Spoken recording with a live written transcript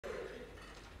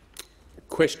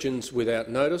Questions without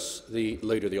notice. The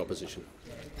Leader of the Opposition.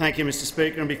 Thank you, Mr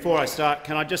Speaker. And before I start,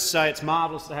 can I just say it's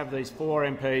marvellous to have these 4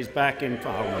 MPs back in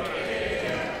Parliament.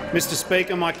 Mr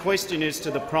Speaker, my question is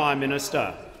to the Prime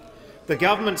Minister. The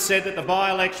government said that the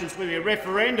by-elections will be a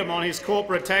referendum on his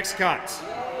corporate tax cuts.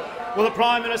 Will the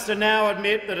Prime Minister now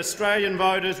admit that Australian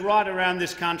voters right around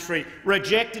this country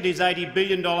rejected his $80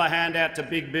 billion handout to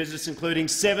big business, including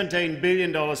 $17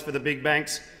 billion for the big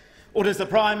banks? Or does the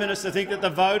Prime Minister think that the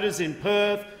voters in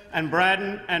Perth and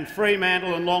Braddon and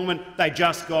Fremantle and Longman, they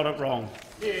just got it wrong?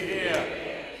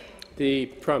 The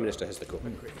Prime Minister has the call.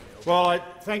 Well, I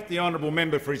thank the honourable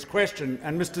member for his question.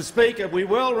 And, Mr Speaker, we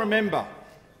well remember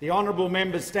the honourable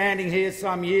member standing here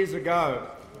some years ago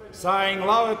saying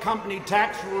lower company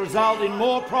tax will result in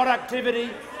more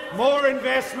productivity, more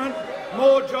investment,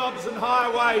 more jobs and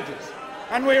higher wages.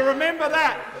 And we remember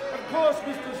that. Of course,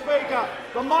 Mr Speaker,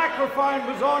 the microphone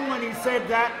was on when he said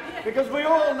that, because we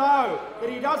all know that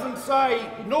he doesn't say,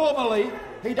 normally,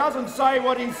 he doesn't say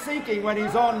what he's seeking when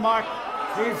he's on mic.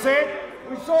 He said,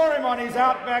 we saw him on his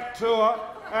Outback tour,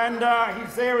 and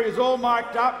he's there, he's all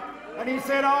mic'd up, and he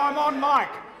said, oh, I'm on mic.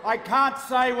 I can't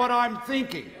say what I'm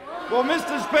thinking. Well,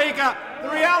 Mr Speaker, the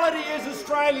reality is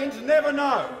Australians never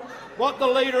know what the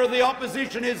Leader of the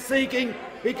Opposition is seeking,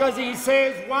 because he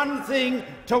says one thing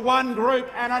to one group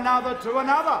and another to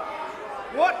another.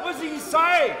 What was he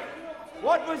saying?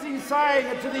 What was he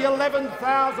saying to the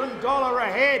 $11,000 a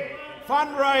head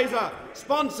fundraiser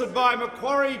sponsored by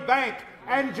Macquarie Bank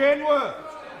and Genworth?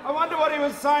 I wonder what he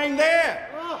was saying there.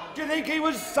 Do you think he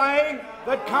was saying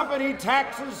that company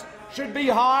taxes should be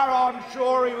higher? I'm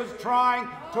sure he was trying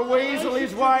to weasel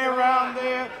his way around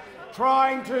there,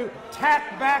 trying to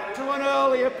tap back to an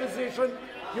earlier position.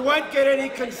 You won't get any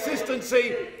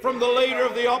consistency from the Leader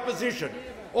of the Opposition.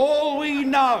 All we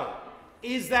know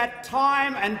is that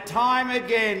time and time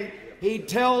again he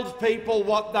tells people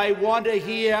what they want to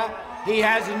hear. He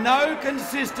has no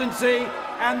consistency,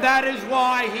 and that is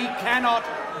why he cannot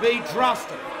be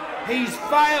trusted. He's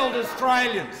failed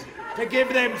Australians to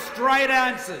give them straight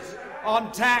answers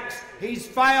on tax. He's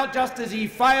failed, just as he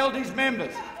failed his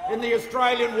members in the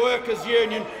Australian Workers'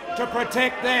 Union, to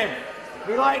protect them.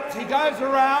 He goes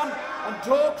around and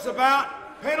talks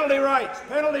about penalty rates.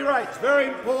 Penalty rates, very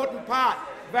important part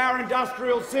of our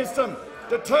industrial system,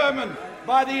 determined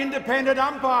by the independent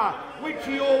umpire, which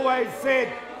he always said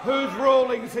whose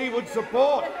rulings he would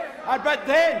support. But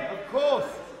then, of course,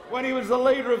 when he was the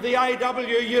Leader of the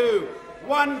AWU,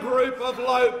 one group of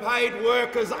low-paid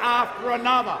workers after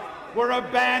another were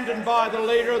abandoned by the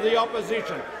Leader of the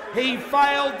Opposition. He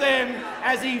failed them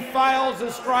as he fails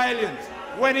Australians.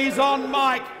 When he's on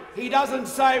mic, he doesn't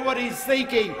say what he's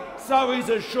seeking, so he's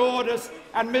assured us.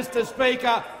 And, Mr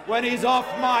Speaker, when he's off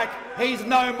mic, he's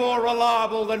no more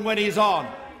reliable than when he's on.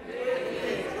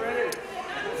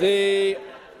 The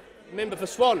member for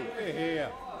Swan.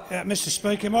 Mr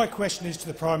Speaker, my question is to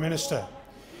the Prime Minister.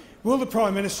 Will the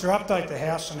Prime Minister update the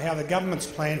House on how the government's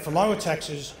plan for lower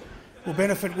taxes will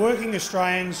benefit working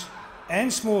Australians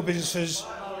and small businesses,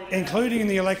 including in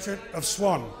the electorate of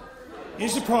Swan?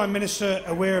 Is the Prime Minister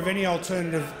aware of any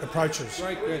alternative approaches?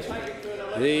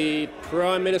 The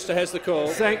Prime Minister has the call.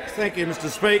 Thank you, Mr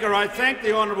Speaker. I thank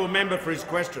the honourable member for his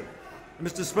question.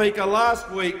 Mr Speaker,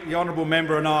 last week the honourable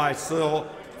member and I saw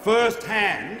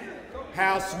first-hand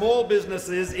how small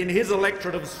businesses in his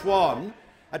electorate of Swan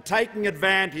are taking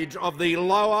advantage of the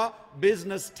lower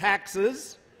business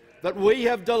taxes that we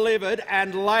have delivered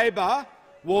and Labor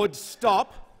would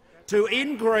stop to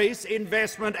increase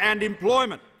investment and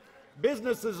employment.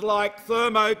 Businesses like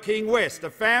Thermo King West, a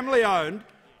family-owned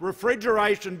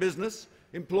refrigeration business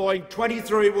employing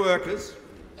 23 workers,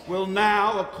 will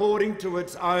now, according to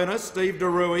its owner, Steve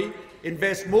DeRuy,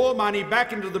 invest more money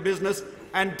back into the business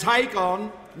and take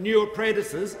on new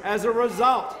apprentices as a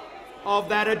result of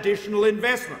that additional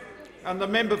investment. And the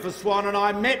member for Swan and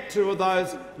I met 2 of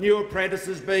those new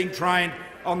apprentices being trained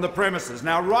on the premises.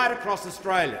 Now, right across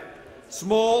Australia,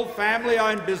 small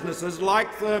family-owned businesses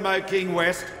like Thermo King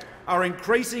West are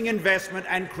increasing investment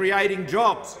and creating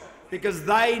jobs because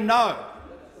they know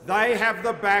they have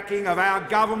the backing of our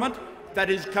government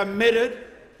that is committed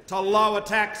to lower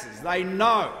taxes. They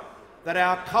know that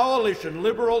our coalition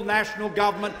Liberal National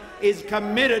Government is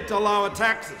committed to lower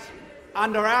taxes.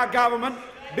 Under our government,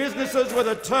 businesses with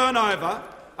a turnover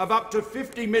of up to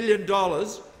 $50 million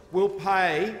will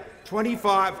pay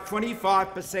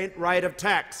 25% rate of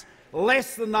tax,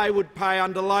 less than they would pay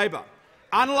under Labor.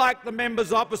 Unlike the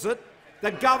members opposite,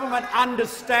 the government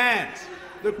understands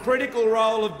the critical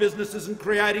role of businesses in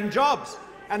creating jobs,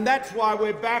 and that's why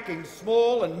we're backing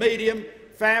small and medium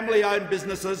family-owned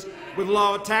businesses with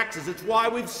lower taxes. It's why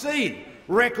we've seen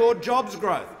record jobs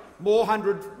growth. More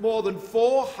than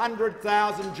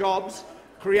 400,000 jobs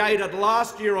created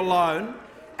last year alone,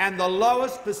 and the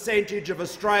lowest percentage of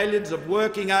Australians of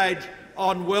working age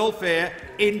on welfare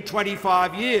in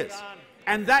 25 years.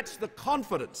 And that's the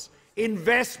confidence,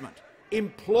 investment,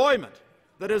 employment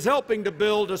that is helping to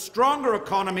build a stronger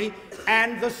economy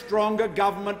and the stronger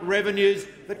government revenues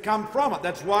that come from it.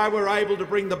 That's why we're able to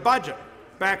bring the budget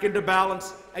back into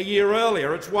balance a year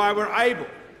earlier. It's why we're able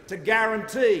to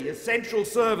guarantee essential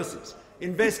services,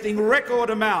 investing record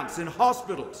amounts in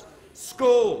hospitals,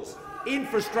 schools,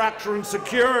 infrastructure and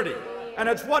security. And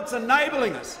it's what's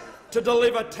enabling us to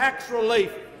deliver tax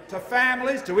relief to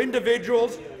families, to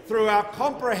individuals, through our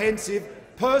comprehensive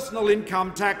personal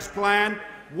income tax plan.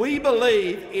 We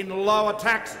believe in lower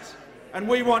taxes, and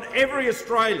we want every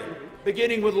Australian,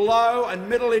 beginning with low and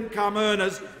middle income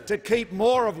earners, to keep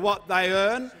more of what they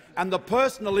earn, and the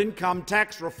personal income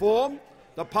tax reform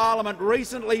the Parliament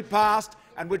recently passed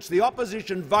and which the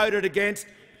opposition voted against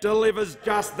delivers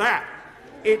just that.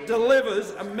 It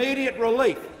delivers immediate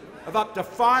relief of up to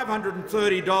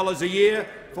 $530 a year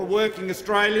for working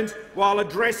Australians, while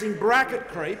addressing bracket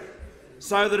creep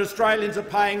so that Australians are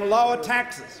paying lower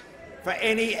taxes for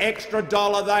any extra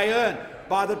dollar they earn.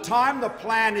 By the time the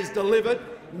plan is delivered,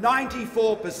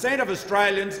 94% of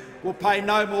Australians will pay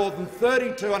no more than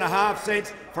 32.5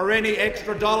 cents for any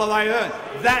extra dollar they earn.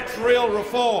 That's real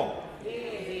reform.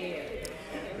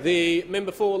 The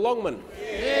member for Longman.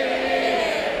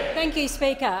 Thank you,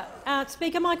 Speaker.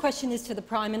 Speaker, my question is to the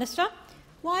Prime Minister.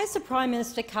 Why is the Prime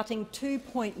Minister cutting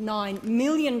 $2.9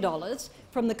 million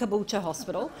from the Caboolture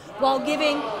Hospital while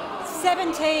giving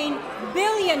 $17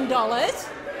 billion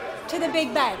to the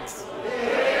big banks?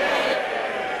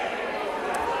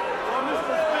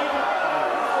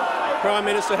 Prime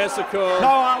Minister has the call.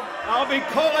 No, I'll be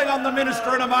calling on the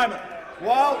minister in a moment.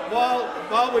 While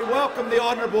we welcome the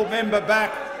honourable member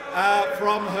back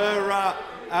from her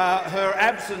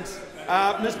absence,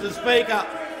 Mr. Speaker,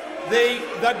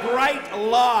 the great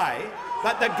lie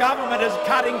that the government is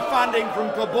cutting funding from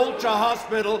Caboolture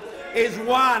Hospital is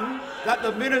one that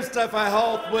the Minister for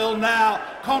Health will now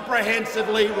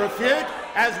comprehensively refute,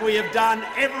 as we have done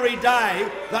every day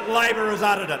that Labor has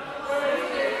uttered it.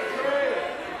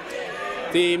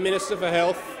 The Minister for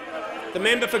Health. The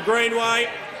member for Greenway.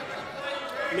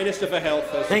 Minister for Health.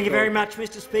 Thank you very much,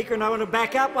 Mr. Speaker, and I want to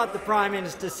back up what the Prime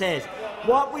Minister says.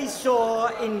 What we saw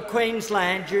in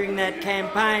Queensland during that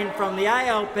campaign from the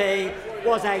ALP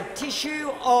was a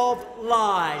tissue of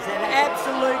lies, an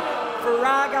absolute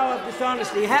farrago of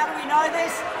dishonesty. How do we know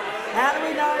this? How do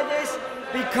we know this?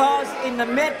 Because in the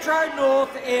Metro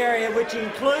North area, which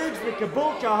includes the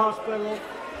Caboolture Hospital,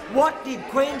 what did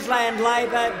Queensland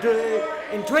Labor do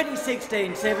in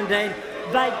 2016-17?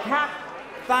 They cut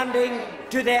funding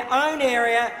to their own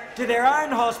area, to their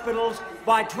own hospitals,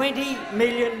 by $20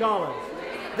 million.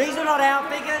 These are not our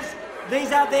figures,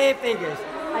 these are their figures.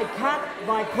 A cut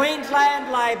by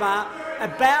Queensland Labor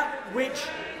about which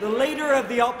the Leader of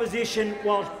the Opposition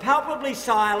was palpably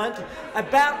silent,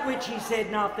 about which he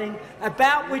said nothing,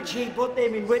 about which he put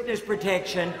them in witness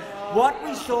protection. What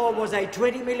we saw was a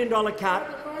 $20 million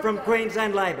cut from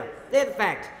Queensland Labor. They're the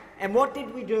facts. And what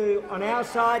did we do on our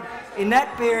side? In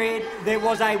that period, there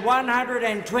was a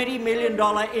 $120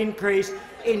 million increase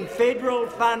in federal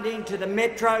funding to the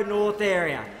Metro North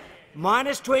area.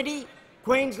 Minus 20,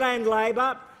 Queensland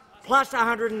Labor, plus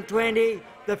 120,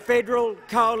 the federal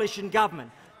coalition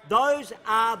government. Those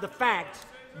are the facts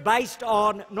based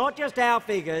on not just our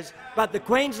figures, but the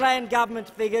Queensland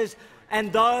government's figures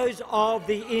and those of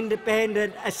the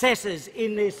independent assessors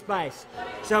in this space.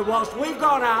 So whilst we've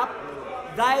gone up,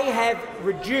 they have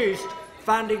reduced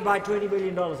funding by $20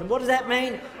 million. And what does that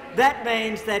mean? That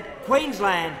means that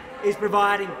Queensland is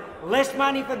providing less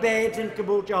money for beds in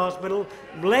Caboolture Hospital,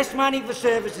 less money for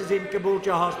services in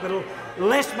Caboolture Hospital,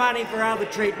 less money for other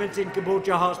treatments in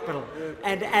Caboolture Hospital.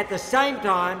 And at the same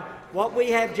time, what we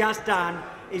have just done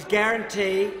is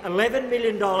guarantee $11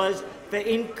 million for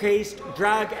increased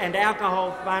drug and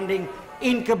alcohol funding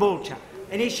in Caboolture,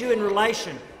 an issue in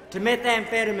relation to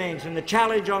methamphetamines and the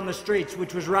challenge on the streets,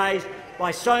 which was raised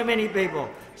by so many people.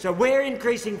 So we're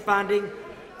increasing funding,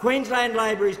 Queensland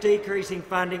Labor is decreasing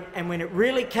funding, and when it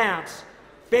really counts,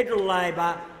 federal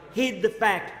Labor hid the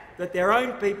fact that their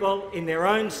own people in their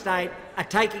own state are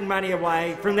taking money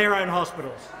away from their own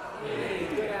hospitals.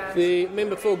 The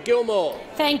member for Gilmore.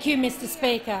 Thank you, Mr.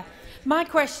 Speaker. My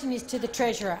question is to the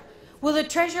Treasurer. Will the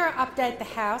Treasurer update the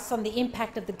House on the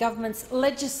impact of the government's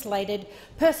legislated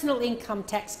personal income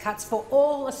tax cuts for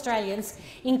all Australians,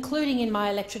 including in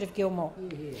my electorate of Gilmore?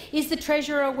 Is the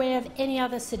Treasurer aware of any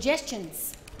other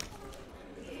suggestions?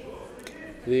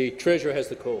 The Treasurer has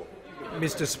the call.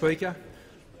 Mr Speaker,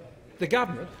 the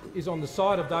government is on the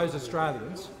side of those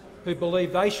Australians who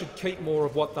believe they should keep more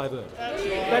of what they've earned.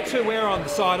 That's who we're on the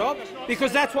side of,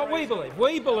 because that's what we believe.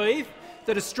 We believe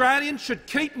that Australians should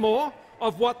keep more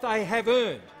of what they have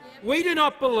earned. We do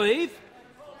not believe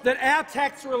that our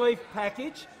tax relief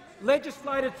package,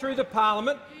 legislated through the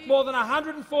parliament, more than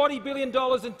 $140 billion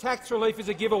in tax relief is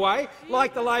a giveaway,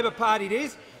 like the Labor Party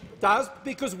does,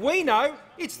 because we know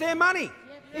it's their money.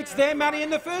 It's their money in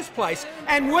the first place.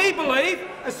 And we believe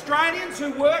Australians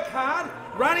who work hard,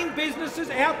 running businesses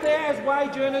out there as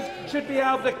wage earners, should be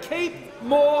able to keep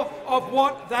more of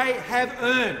what they have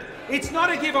earned. It's not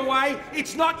a giveaway.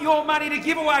 It's not your money to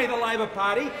give away, the Labor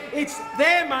Party. It's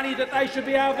their money that they should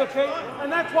be able to keep,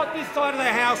 and that's what this side of the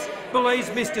House believes,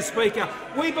 Mr Speaker.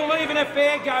 We believe in a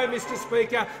fair go, Mr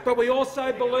Speaker, but we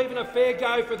also believe in a fair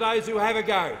go for those who have a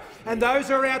go. And those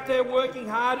who are out there working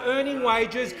hard, earning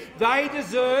wages, they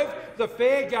deserve the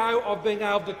fair go of being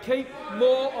able to keep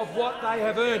more of what they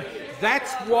have earned.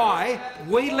 That's why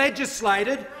we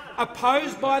legislated,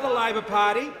 opposed by the Labor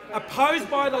Party,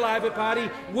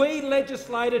 we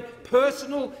legislated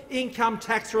personal income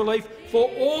tax relief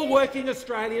for all working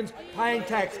Australians paying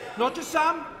tax. Not just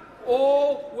some,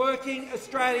 all working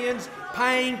Australians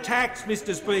paying tax,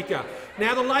 Mr Speaker.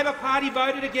 Now, the Labor Party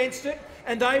voted against it,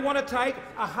 and they want to take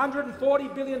a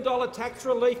 $140 billion tax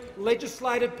relief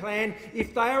legislated plan,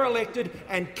 if they are elected,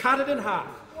 and cut it in half.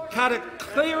 Cut it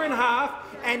clear in half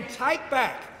and take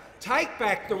back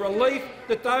the relief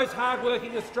that those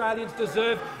hard-working Australians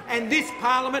deserve, and this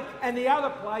parliament and the other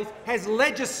place has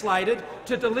legislated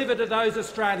to deliver to those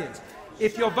Australians.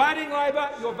 If you're voting Labor,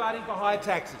 you're voting for higher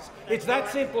taxes. It's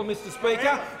that simple, Mr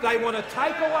Speaker. They want to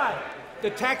take away the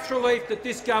tax relief that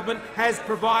this government has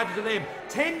provided to them.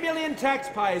 10 million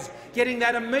taxpayers getting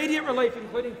that immediate relief,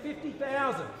 including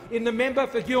 50,000 in the member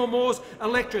for Gilmore's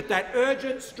electorate, that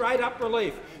urgent, straight-up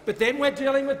relief. But then we're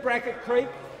dealing with bracket creep.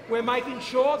 We're making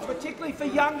sure, particularly for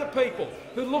younger people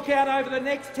who look out over the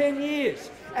next 10 years,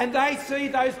 and they see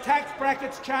those tax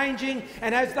brackets changing,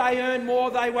 and as they earn more,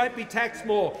 they won't be taxed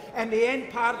more. And the end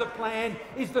part of the plan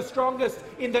is the strongest,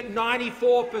 in that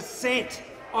 94%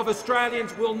 of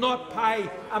Australians will not pay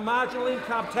a marginal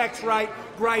income tax rate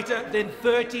greater than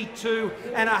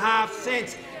 32.5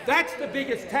 cents. That's the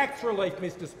biggest tax relief,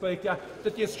 Mr Speaker,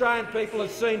 that the Australian people have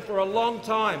seen for a long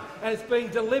time, and it's being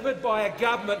delivered by a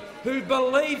government who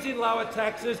believes in lower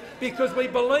taxes, because we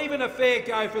believe in a fair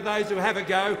go for those who have a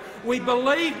go. We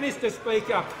believe, Mr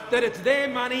Speaker, that it's their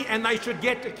money and they should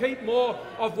get to keep more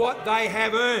of what they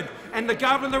have earned. And the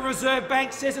Governor of the Reserve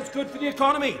Bank says it's good for the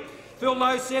economy. Phil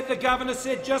Lowe said, the Governor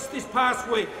said just this past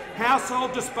week,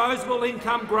 household disposable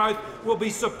income growth will be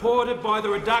supported by the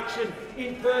reduction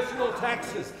in personal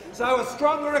taxes. So a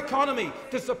stronger economy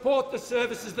to support the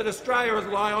services that Australia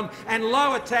rely on, and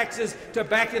lower taxes to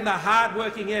back in the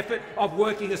hard-working effort of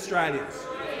working Australians.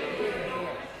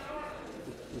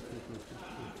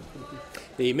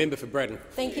 The member for Braddon.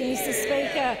 Thank you, Mr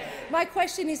Speaker. My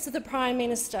question is to the Prime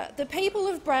Minister. The people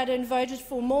of Braddon voted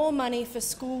for more money for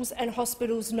schools and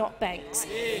hospitals, not banks.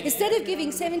 Instead of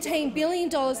giving $17 billion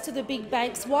to the big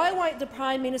banks, why won't the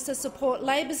Prime Minister support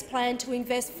Labor's plan to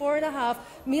invest $4.5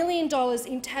 million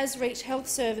in TasReach health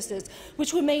services,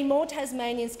 which would mean more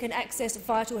Tasmanians can access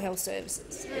vital health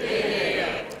services?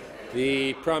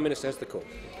 The Prime Minister has the call.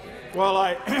 Well,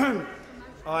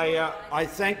 I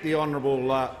thank the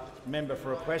honourable member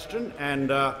for a question,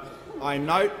 and I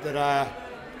note that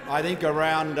I think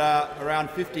around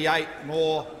 58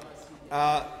 more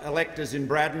electors in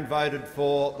Braddon voted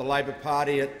for the Labor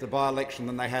Party at the by-election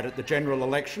than they had at the general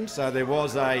election. So there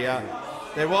was a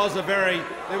very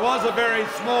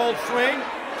small swing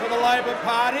to the Labor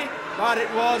Party, but it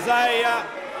wasn't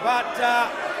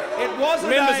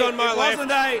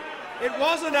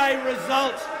a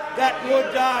result that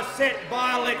would set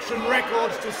by-election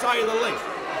records, to say the least.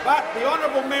 But the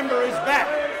honourable member is back,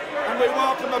 and we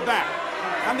welcome her back.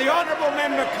 And the honourable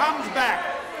member comes back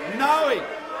knowing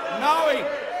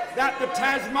that the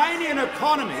Tasmanian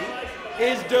economy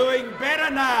is doing better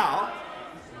now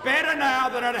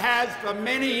than it has for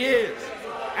many years.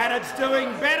 And it's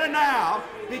doing better now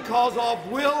because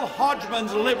of Will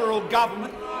Hodgman's Liberal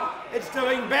government. It's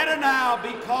doing better now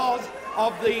because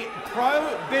of the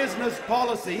pro-business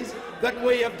policies that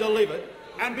we have delivered,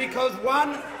 and because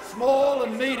one small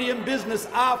and medium business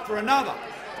after another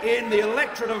in the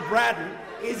electorate of Braddon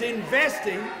is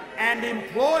investing and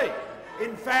employing.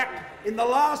 In fact, in the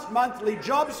last monthly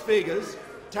jobs figures,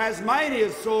 Tasmania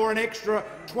saw an extra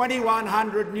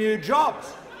 2,100 new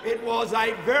jobs. It was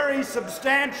a very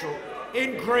substantial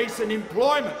increase in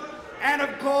employment, and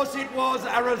of course it was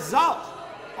a result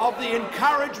of the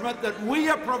encouragement that we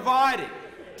are providing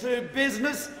to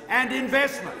business and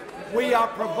investment. We are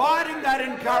providing that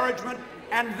encouragement,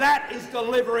 and that is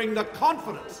delivering the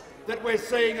confidence that we're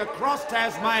seeing across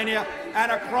Tasmania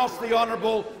and across the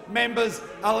honourable member's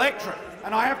electorate.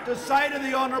 And I have to say to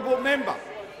the honourable member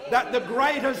that the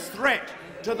greatest threat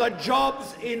to the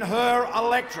jobs in her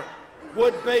electorate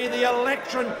would be the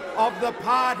election of the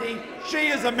party she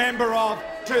is a member of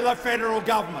to the federal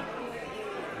government.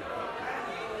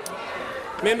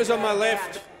 Members on my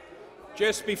left,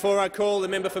 just before I call the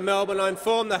member for Melbourne, I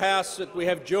inform the House that we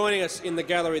have joining us in the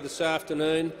gallery this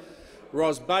afternoon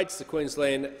Ros Bates, the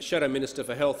Queensland Shadow Minister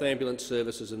for Health, Ambulance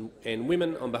Services and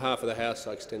Women. On behalf of the House,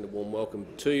 I extend a warm welcome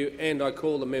to you, and I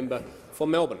call the member for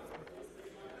Melbourne.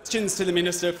 Questions to the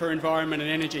Minister for Environment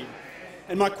and Energy.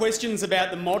 And my question is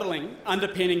about the modelling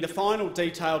underpinning the final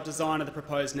detailed design of the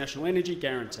proposed National Energy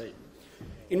Guarantee.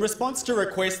 In response to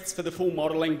requests for the full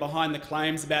modelling behind the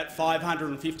claims about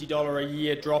 $550 a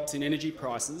year drops in energy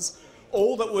prices,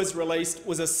 all that was released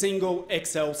was a single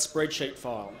Excel spreadsheet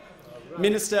file.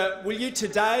 Minister, will you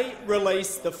today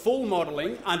release the full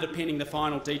modelling underpinning the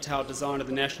final detailed design of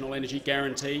the National Energy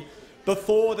Guarantee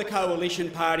before the Coalition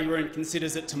Party Room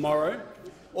considers it tomorrow?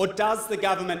 Or does the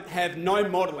government have no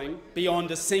modelling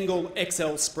beyond a single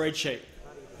Excel spreadsheet?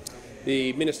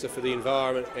 The Minister for the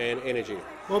Environment and Energy.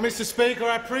 Well, Mr Speaker,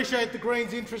 I appreciate the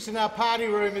Greens' interest in our party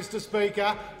room, Mr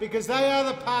Speaker, because they are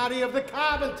the party of the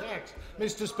carbon tax,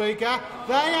 Mr Speaker.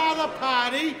 They are the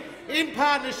party, in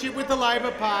partnership with the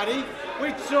Labor Party,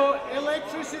 which saw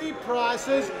electricity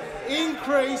prices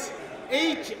increase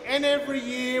each and every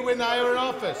year when they were in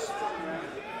office.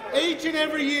 Each and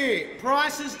every year,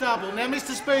 prices double. Now,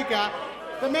 Mr Speaker,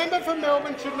 the member for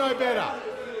Melbourne should know better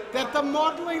that the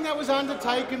modelling that was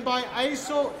undertaken by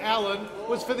ASIL Allen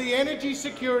was for the Energy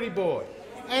Security Board,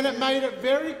 and it made it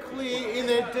very clear in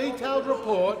their detailed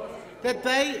report that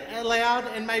they allowed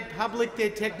and made public their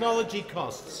technology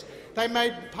costs. They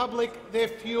made public their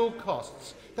fuel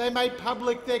costs. They made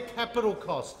public their capital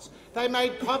costs. They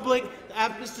made public,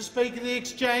 Mr Speaker, the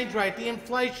exchange rate, the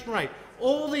inflation rate,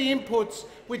 all the inputs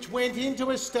which went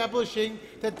into establishing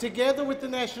that, together with the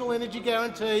National Energy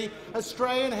Guarantee,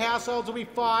 Australian households will be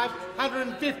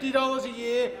 $550 a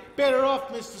year better off,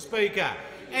 Mr Speaker,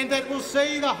 and that will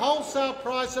see the wholesale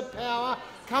price of power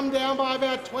come down by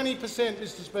about 20%,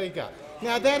 Mr Speaker.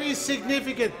 Now, that is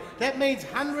significant. That means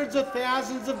hundreds of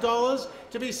thousands of dollars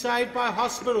to be saved by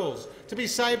hospitals, to be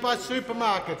saved by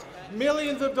supermarkets,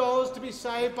 millions of dollars to be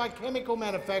saved by chemical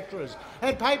manufacturers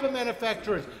and paper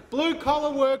manufacturers,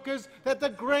 blue-collar workers that the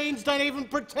Greens don't even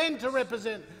pretend to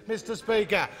represent, Mr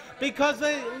Speaker, because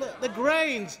the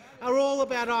Greens are all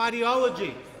about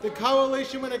ideology. The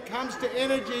Coalition, when it comes to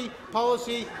energy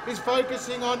policy, is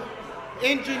focusing on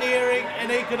engineering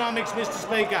and economics, Mr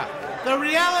Speaker. The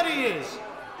reality is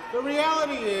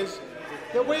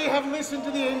that we have listened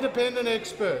to the independent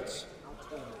experts.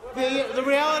 The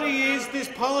reality is this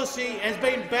policy has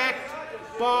been backed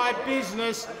by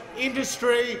business,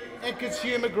 industry and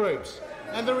consumer groups.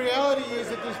 And the reality is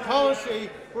that this policy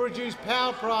will reduce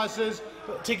power prices,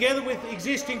 together with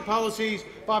existing policies,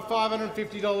 by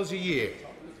 $550 a year.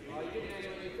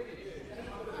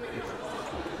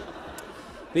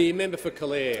 The member for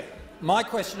Calare. My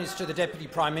question is to the Deputy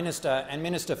Prime Minister and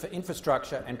Minister for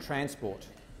Infrastructure and Transport.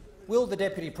 Will the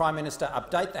Deputy Prime Minister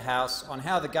update the House on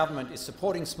how the government is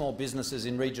supporting small businesses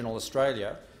in regional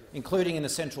Australia, including in the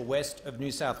central west of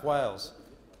New South Wales?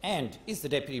 And is the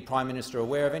Deputy Prime Minister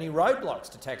aware of any roadblocks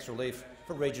to tax relief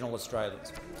for regional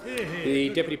Australians? The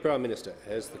Deputy Prime Minister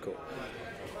has the call.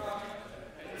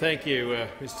 Thank you,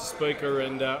 Mr Speaker,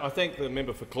 and I thank the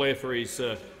member for Clare for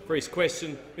his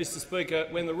question. Mr Speaker,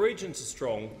 when the regions are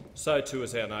strong, so too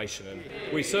is our nation, and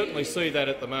we certainly see that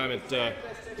at the moment.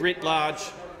 Writ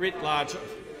large.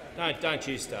 Don't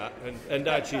you start, and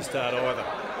don't you start either.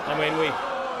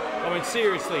 I mean,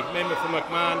 seriously, member for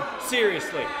McMahon,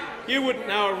 seriously. You wouldn't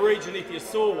know a region if you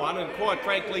saw one, and quite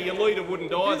frankly, your leader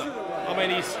wouldn't either. I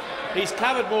mean, he's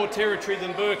covered more territory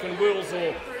than Burke and Wills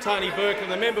or Tony Burke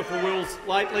and the member for Wills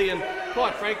lately, and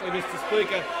quite frankly, Mr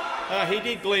Speaker, he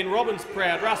did Glenn Robbins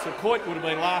proud. Russell Coit would have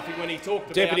been laughing when he talked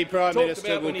about— Deputy Prime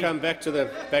Minister will come back to the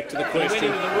question. He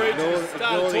went into the region,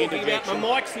 started talking about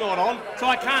my mic's not on, so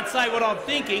I can't say what I'm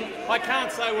thinking. But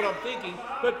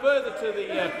further to the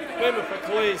member for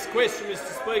Clare's question,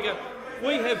 Mr Speaker,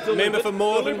 we have delivered— the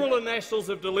Liberal and Nationals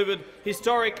have delivered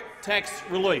historic tax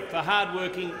relief for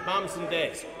hard-working mums and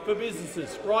dads, for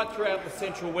businesses right throughout the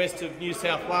central west of New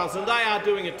South Wales, and they are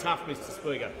doing it tough, Mr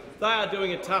Speaker. They are doing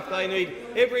it tough. They need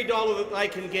every dollar that they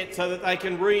can get so that they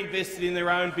can reinvest it in their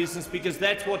own business, because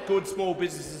that's what good small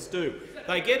businesses do.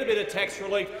 They get a bit of tax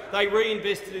relief, they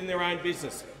reinvest it in their own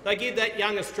business. They give that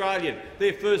young Australian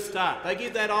their first start. They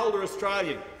give that older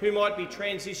Australian who might be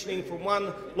transitioning from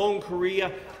one long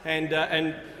career and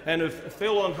have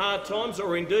fell on hard times,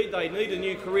 or indeed they need a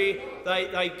new career,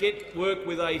 they get work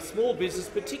with a small business,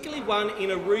 particularly one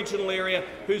in a regional area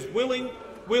who's willing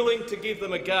to give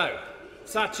them a go,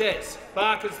 such as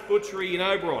Barker's Butchery in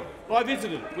Oberon. I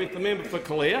visited with the member for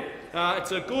Calare.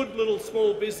 It's a good little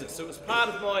small business. It was part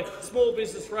of my small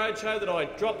business roadshow that I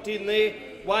dropped in there.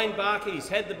 Wayne Barker, he's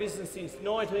had the business since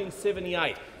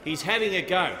 1978. He's having a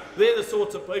go. They're the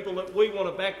sorts of people that we want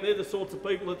to back. They're the sorts of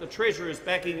people that the Treasurer is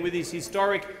backing with his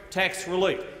historic tax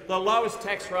relief, the lowest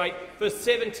tax rate for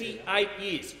 78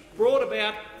 years, brought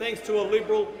about thanks to a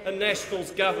Liberal and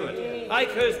Nationals government.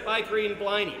 Akehurst Bakery in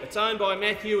Blaney. It's owned by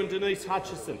Matthew and Denise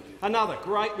Hutchison, another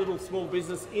great little small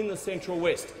business in the Central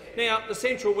West. Now, the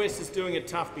Central West is doing it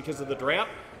tough because of the drought,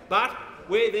 but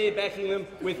we're there backing them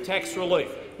with tax relief.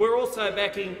 We're also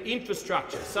backing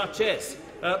infrastructure, such as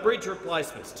bridge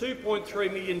replacements,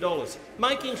 $2.3 million,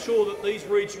 making sure that these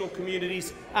regional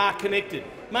communities are connected,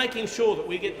 making sure that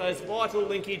we get those vital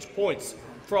linkage points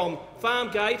from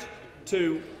Farmgate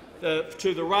to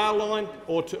the rail line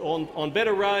or on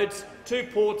better roads, to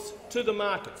ports, to the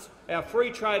markets. Our free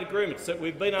trade agreements that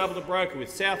we've been able to broker with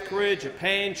South Korea,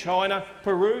 Japan, China,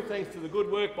 Peru, thanks to the good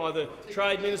work by the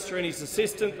Trade Minister and his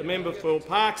assistant, the member for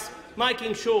Parks,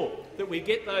 making sure that we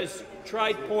get those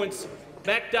trade points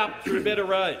backed up through better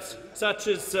roads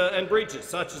and bridges,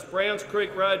 such as Browns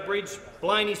Creek Road Bridge,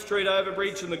 Blaney Street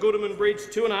Overbridge and the Gooderman Bridge,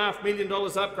 $2.5 million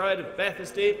upgrade of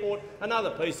Bathurst Airport, another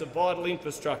piece of vital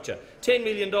infrastructure, $10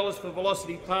 million for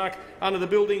Velocity Park under the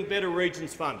Building Better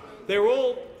Regions Fund. They're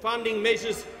all funding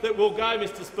measures that will go,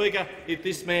 Mr Speaker, if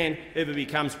this man ever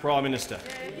becomes Prime Minister.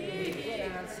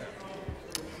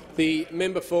 The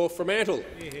member for Fremantle.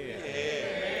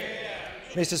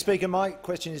 Mr Speaker, my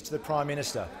question is to the Prime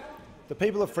Minister. The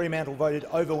people of Fremantle voted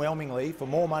overwhelmingly for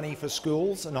more money for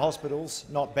schools and hospitals,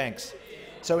 not banks.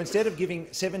 So instead of giving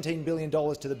 $17 billion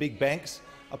to the big banks,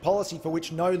 a policy for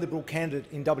which no Liberal candidate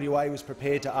in WA was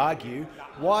prepared to argue,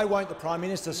 why won't the Prime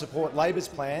Minister support Labor's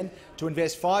plan to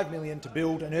invest $5 million to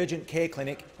build an urgent care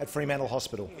clinic at Fremantle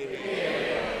Hospital?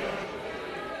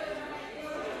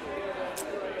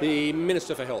 The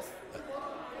Minister for Health.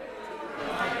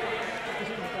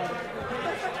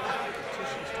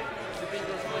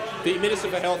 The Minister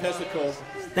for Health has the call.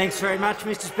 Thanks very much,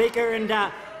 Mr Speaker. And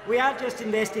we are just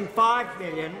investing $5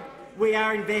 million. We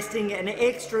are investing an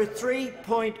extra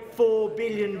 $3.4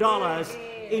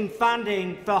 billion in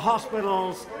funding for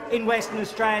hospitals in Western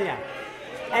Australia.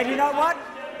 And you know what?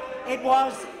 It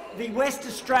was the West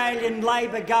Australian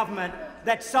Labor government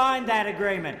that signed that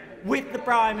agreement with the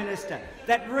Prime Minister,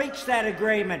 that reached that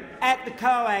agreement at the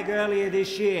COAG earlier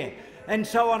this year. And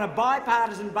so on a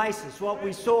bipartisan basis, what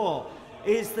we saw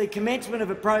is the commencement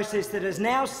of a process that is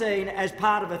now seen as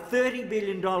part of a $30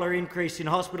 billion increase in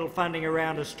hospital funding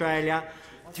around Australia.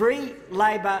 3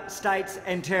 Labor states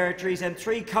and territories and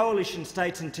 3 coalition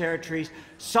states and territories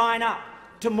sign up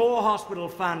to more hospital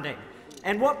funding.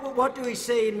 And what do we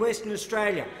see in Western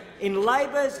Australia? In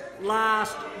Labor's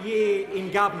last year in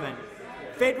government,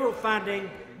 federal funding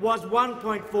was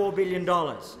 $1.4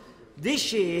 billion.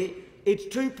 This year it's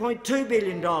 $2.2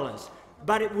 billion,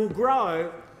 but it will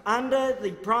grow under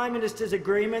the Prime Minister's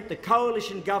agreement, the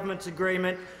coalition government's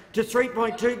agreement, to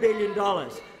 $3.2 billion,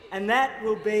 and that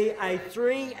will be a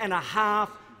 $3.5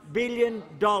 billion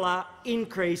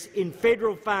increase in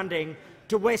federal funding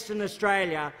to Western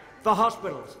Australia for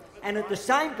hospitals. And at the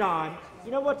same time,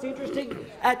 you know what's interesting?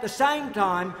 At the same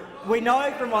time, we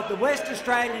know from what the West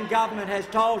Australian government has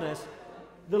told us,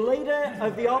 the Leader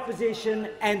of the Opposition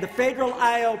and the federal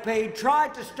ALP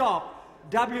tried to stop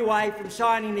WA from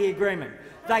signing the agreement.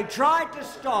 They tried to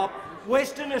stop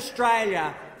Western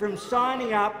Australia from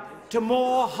signing up to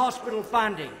more hospital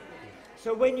funding.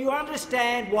 So when you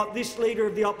understand what this Leader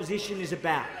of the Opposition is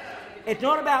about, it's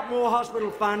not about more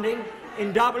hospital funding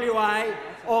in WA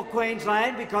or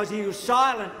Queensland, because he was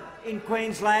silent in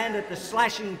Queensland at the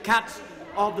slashing cuts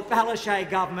of the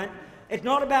Palaszczuk government. It's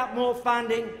not about more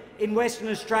funding in Western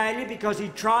Australia, because he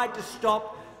tried to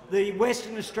stop the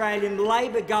Western Australian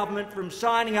Labor government from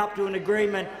signing up to an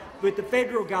agreement with the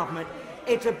federal government.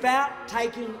 It's about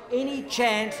taking any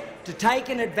chance to take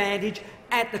an advantage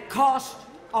at the cost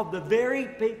of the very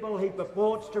people he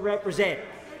purports to represent.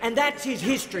 And that's his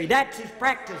history, that's his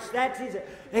practice, that's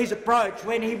his approach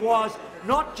when he was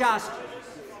not just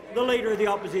the Leader of the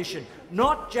Opposition,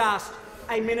 not just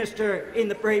a minister in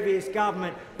the previous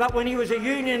government, but when he was a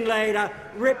union leader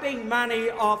ripping money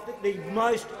off the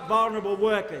most vulnerable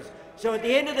workers. So at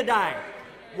the end of the day,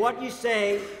 what you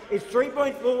see is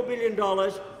 $3.4 billion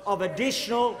of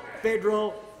additional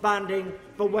federal funding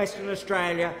for Western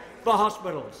Australia for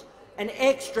hospitals, an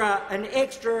extra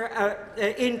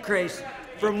increase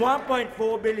from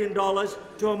 $1.4 billion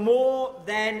to a more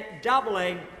than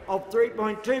doubling of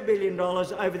 $3.2 billion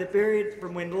over the period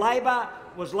from when Labor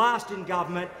was last in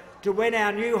government to when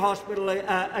our new hospital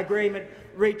agreement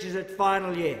reaches its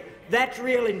final year. That's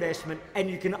real investment, and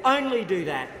you can only do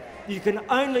that. You can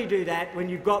only do that when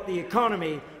you've got the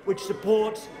economy which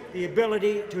supports the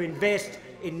ability to invest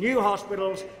in new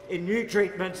hospitals, in new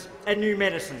treatments and new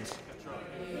medicines.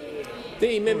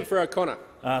 The member for O'Connor.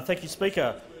 Thank you,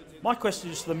 Speaker. My question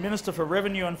is to the Minister for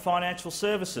Revenue and Financial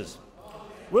Services.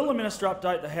 Will the minister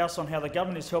update the House on how the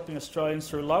government is helping Australians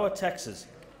through lower taxes,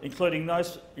 including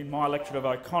those in my electorate of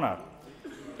O'Connor?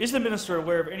 Is the minister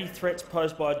aware of any threats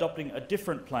posed by adopting a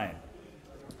different plan?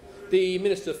 The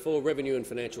Minister for Revenue and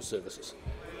Financial Services.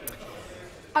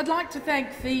 I'd like to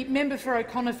thank the member for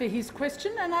O'Connor for his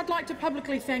question, and I'd like to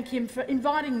publicly thank him for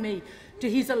inviting me to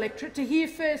his electorate to hear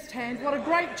firsthand what a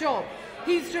great job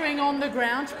he's doing on the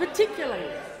ground, particularly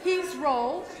his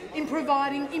role in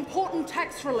providing important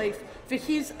tax relief for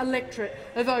his electorate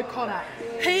of O'Connor.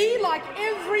 He, like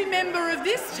every member of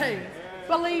this team,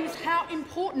 believes how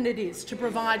important it is to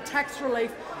provide tax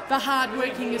relief for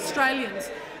hard-working Australians,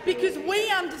 because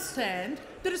we understand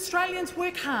that Australians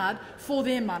work hard for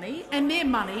their money and their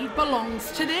money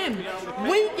belongs to them.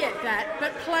 We get that,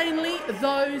 but plainly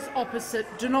those opposite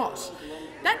do not.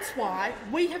 That's why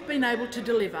we have been able to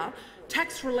deliver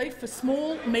tax relief for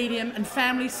small, medium and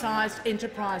family-sized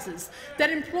enterprises that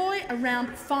employ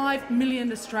around 5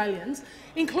 million Australians,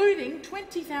 including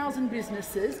 20,000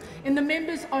 businesses in the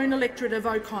member's own electorate of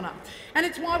O'Connor. And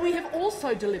it's why we have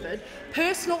also delivered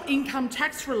personal income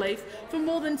tax relief for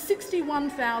more than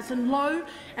 61,000 low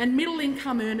and middle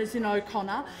income earners in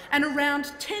O'Connor and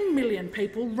around 10 million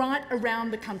people right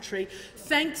around the country,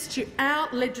 thanks to our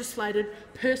legislated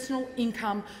personal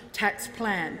income tax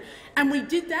plan. And we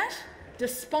did that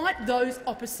despite those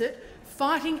opposite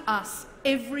fighting us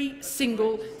every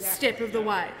single step of the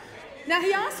way. Now,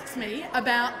 he asks me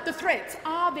about the threats.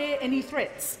 Are there any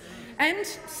threats? And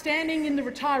standing in the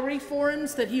retiree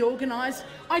forums that he organised,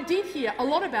 I did hear a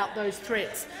lot about those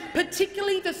threats,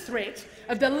 particularly the threat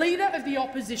of the Leader of the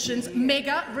Opposition's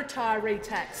mega retiree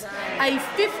tax, a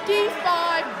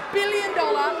 $55 billion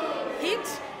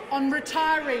hit on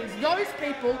retirees, those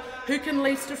people who can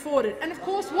least afford it. And of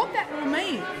course what that will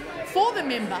mean for the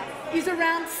member is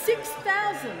around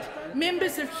 6,000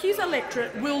 members of his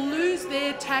electorate will lose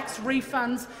their tax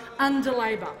refunds under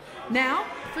Labor. Now,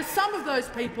 for some of those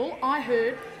people, I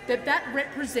heard that that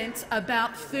represents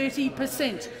about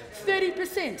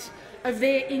 30% of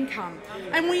their income.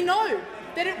 And we know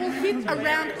that it will hit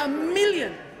around a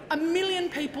million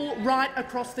people right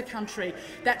across the country.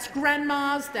 That's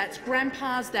grandmas, that's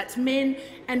grandpas, that's men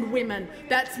and women,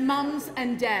 that's mums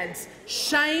and dads.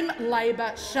 Shame,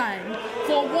 Labor, shame,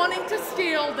 for wanting to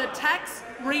steal the tax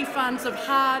refunds of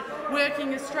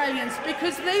hard-working Australians,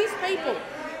 because these people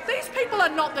are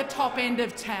not the top end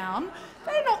of town.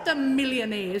 They're not the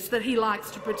millionaires that he likes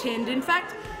to pretend. In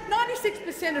fact,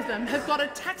 96% of them have got a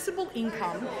taxable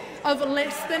income of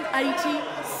less than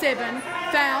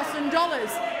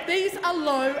 $87,000. These are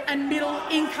low and middle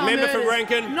income earners, for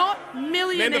Rankin. Not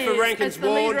millionaires, as the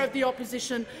Leader of the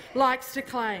Opposition likes to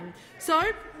claim. So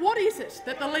what is it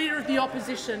that the Leader of the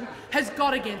Opposition has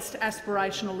got against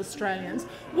aspirational Australians?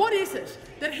 What is it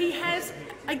that he has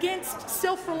against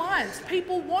self-reliance,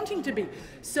 people wanting to be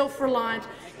self-reliant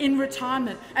in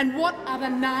retirement? And what other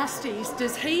nasties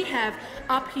does he have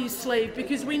up his sleeve?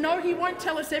 Because we know he won't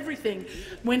tell us everything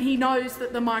when he knows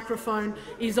that the microphone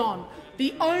is on.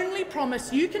 The only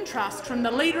promise you can trust from the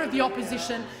Leader of the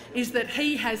Opposition is that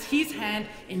he has his hand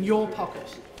in your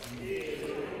pocket.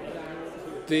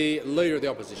 The Leader of the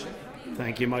Opposition.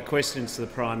 Thank you. My question is to the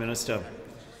Prime Minister.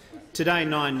 Today,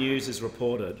 9 News has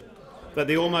reported that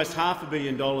the almost $500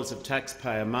 million of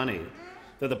taxpayer money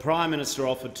that the Prime Minister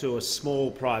offered to a small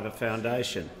private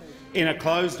foundation in a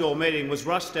closed-door meeting was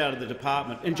rushed out of the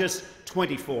department in just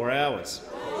 24 hours.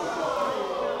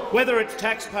 Whether it's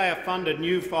taxpayer-funded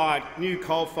new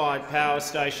coal-fired power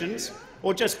stations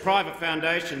or just private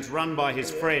foundations run by his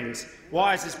friends,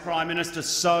 why is this Prime Minister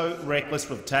so reckless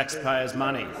with taxpayers'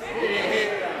 money?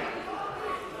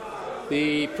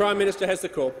 The Prime Minister has the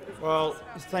call. Well,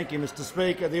 thank you, Mr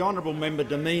Speaker. The honourable member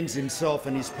demeans himself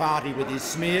and his party with his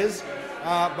smears,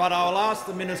 but I will ask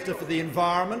the Minister for the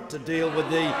Environment to deal with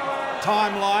the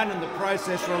timeline and the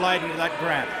process relating to that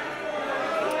grant.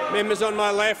 Members on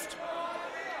my left.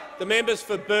 The members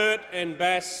for Burt and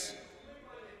Bass.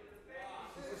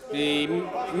 The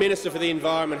Minister for the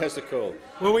Environment has the call.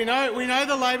 Well, we know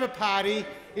the Labor Party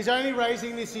is only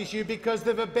raising this issue because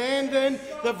they've abandoned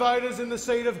the voters in the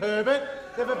seat of Herbert.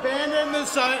 They've abandoned the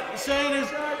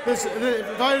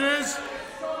voters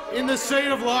in the seat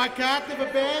of Leichhardt. They've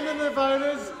abandoned the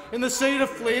voters in the seat of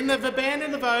Flynn. They've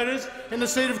abandoned the voters in the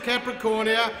seat of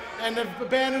Capricornia, and they've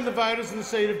abandoned the voters in the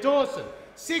seat of Dawson.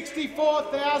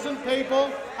 64,000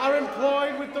 people are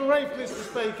employed with the reef, Mr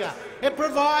Speaker. It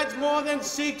provides more than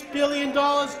 $6 billion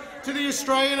to the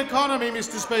Australian economy,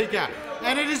 Mr Speaker.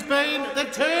 And it has been the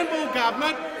Turnbull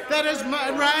government that has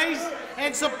raised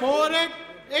and supported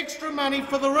extra money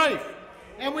for the reef.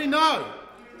 And we know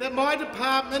that my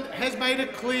department has made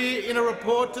it clear in a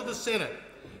report to the Senate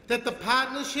that the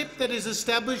partnership that is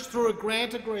established through a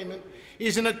grant agreement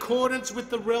is in accordance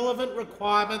with the relevant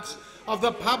requirements of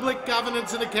the Public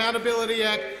Governance and Accountability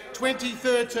Act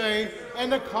 2013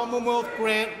 and the Commonwealth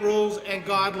Grant Rules and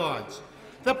Guidelines.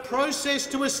 The process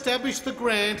to establish the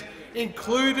grant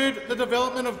included the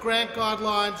development of grant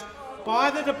guidelines by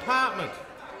the department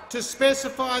to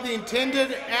specify the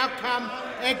intended outcome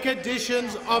and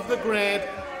conditions of the grant,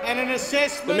 and an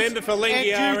assessment and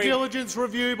due diligence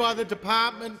review by the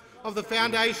department of the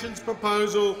Foundation's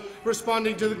proposal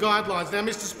responding to the guidelines. Now,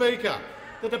 Mr Speaker,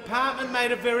 the department made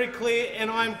it very clear,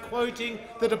 and I'm quoting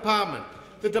the department.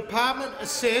 The department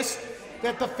assessed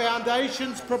that the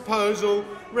Foundation's proposal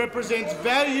represents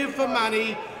value for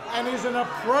money and is an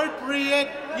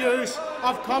appropriate use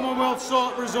of Commonwealth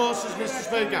resources, Mr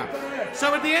Speaker.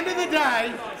 So at the end of the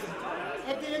day,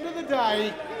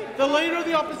 the Leader of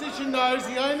the Opposition knows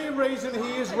the only reason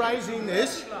he is raising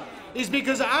this is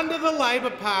because under the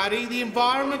Labor Party, the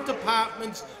Environment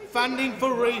Department's funding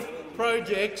for reef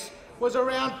projects was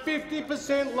around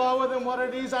 50% lower than what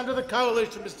it is under the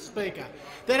Coalition, Mr Speaker.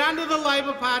 That under the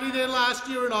Labor Party, their last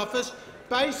year in office,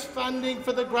 base funding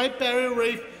for the Great Barrier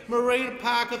Reef Marine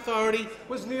Park Authority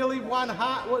was nearly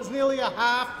a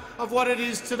half of what it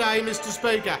is today, Mr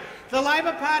Speaker. The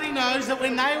Labor Party knows that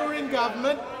when they were in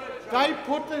government, they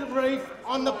put the reef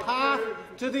on the path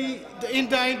to the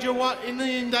endanger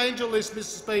list, Mr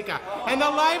Speaker. And the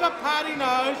Labor Party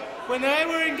knows when they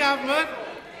were in government,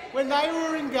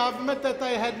 that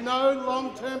they had no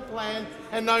long-term plan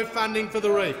and no funding for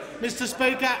the reef. Mr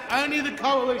Speaker, only the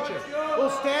Coalition will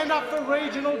stand up for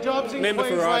regional jobs in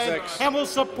Queensland and will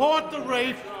support the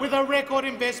reef with a record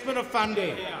investment of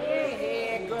funding.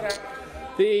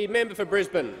 The member for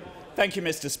Brisbane. Thank you,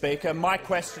 Mr Speaker. My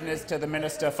question is to the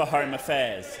Minister for Home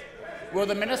Affairs. Will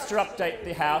the minister update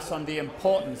the House on the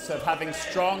importance of having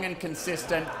strong and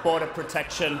consistent border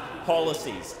protection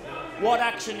policies? What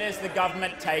action is the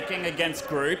government taking against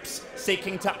groups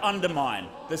seeking to undermine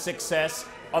the success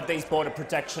of these border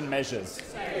protection measures?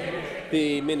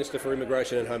 The Minister for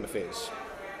Immigration and Home Affairs.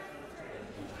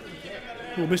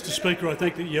 Well, Mr Speaker, I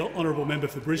thank the honourable member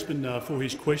for Brisbane for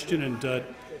his question and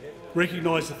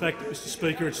recognise the fact that, Mr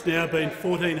Speaker, it's now been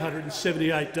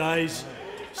 1,478 days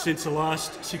since the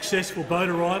last successful boat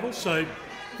arrival, so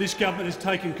this government has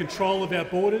taken control of our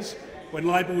borders. When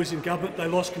Labor was in government, they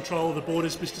lost control of the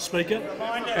borders, Mr Speaker.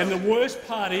 And the worst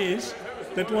part is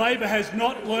that Labor has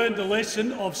not learned the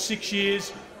lesson of 6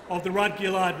 years of the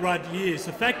Rudd-Gillard-Rudd years.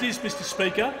 The fact is, Mr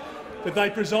Speaker, that they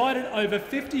presided over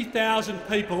 50,000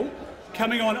 people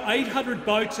coming on 800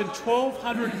 boats and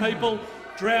 1,200 people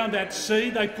drowned at sea.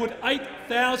 They put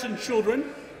 8,000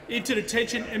 children into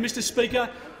detention. And, Mr Speaker,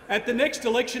 at the next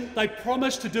election, they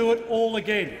promised to do it all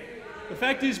again. The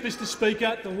fact is, Mr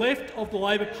Speaker, the left of the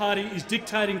Labor Party is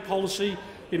dictating policy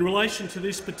in relation to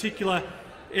this particular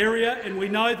area, and we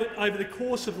know that over the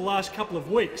course of the last couple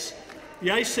of weeks, the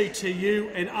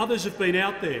ACTU and others have been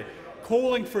out there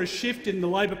calling for a shift in the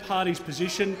Labor Party's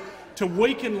position to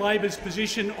weaken Labor's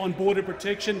position on border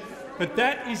protection. But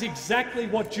that is exactly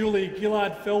what Julia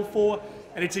Gillard fell for,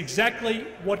 and it's exactly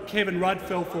what Kevin Rudd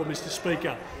fell for, Mr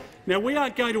Speaker. Now, we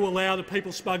aren't going to allow the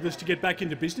people smugglers to get back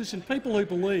into business, and people who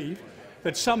believe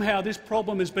that somehow this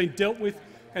problem has been dealt with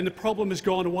and the problem has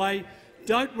gone away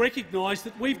don't recognise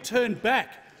that we've turned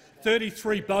back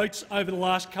 33 boats over the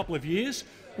last couple of years.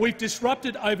 We've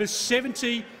disrupted over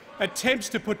 70 attempts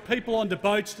to put people onto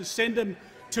boats to send them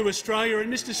to Australia.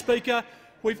 And, Mr Speaker,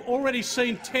 we've already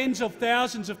seen tens of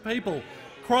thousands of people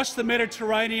cross the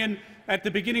Mediterranean at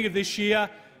the beginning of this year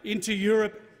into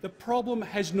Europe. The problem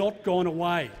has not gone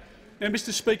away. Now,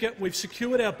 Mr Speaker, we've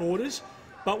secured our borders,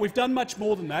 but we've done much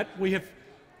more than that. We have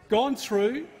gone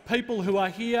through people who are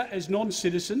here as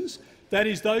non-citizens, that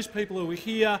is, those people who are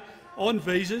here on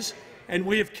visas, and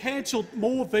we have cancelled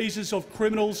more visas of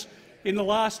criminals in the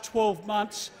last 12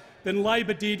 months than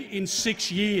Labor did in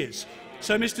 6 years.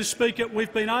 So, Mr Speaker,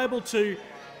 we've been able to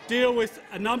deal with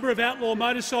a number of outlaw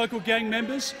motorcycle gang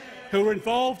members who are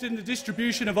involved in the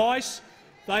distribution of ice.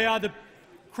 They are the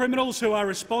criminals who are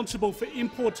responsible for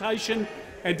importation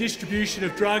and distribution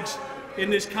of drugs in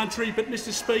this country. But,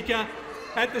 Mr Speaker,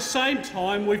 at the same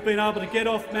time, we've been able to get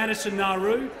off Manus and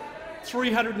Nauru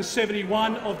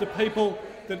 371 of the people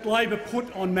that Labor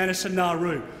put on Manus and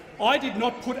Nauru. I did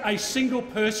not put a single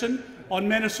person on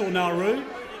Manus or Nauru,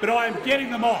 but I am getting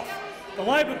them off. The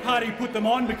Labor Party put them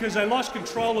on because they lost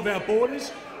control of our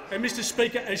borders. And, Mr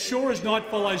Speaker, as sure as night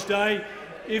follows day,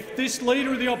 if this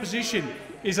Leader of the Opposition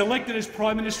is elected as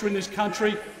Prime Minister in this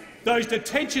country, those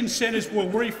detention centres will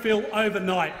refill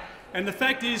overnight. And the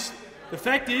fact is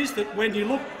that when you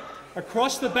look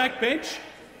across the backbench,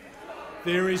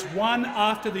 there is one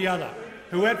after the other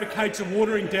who advocates a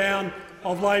watering down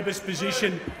of Labor's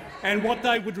position, and what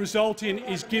they would result in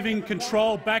is giving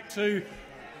control back to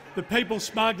the people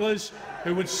smugglers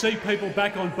who would see people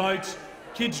back on boats,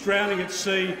 kids drowning at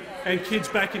sea and kids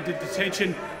back into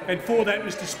detention. And for that,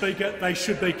 Mr Speaker, they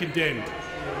should be condemned.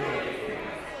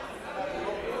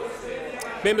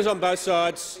 Members on both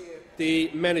sides, the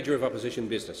Manager of Opposition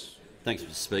Business. Thanks,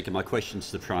 Mr Speaker. My question is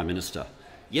to the Prime Minister.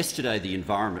 Yesterday, the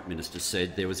Environment Minister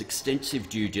said there was extensive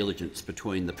due diligence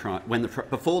before the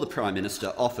Prime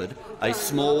Minister offered a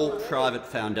small private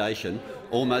foundation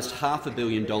almost $500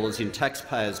 million in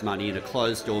taxpayers' money in a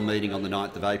closed-door meeting on the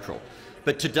 9th of April.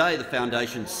 But today the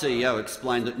Foundation's CEO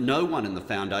explained that no one in the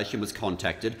Foundation was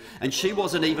contacted and she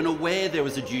wasn't even aware there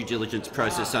was a due diligence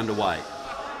process underway.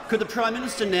 Could the Prime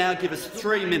Minister now give us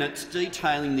 3 minutes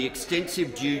detailing the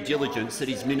extensive due diligence that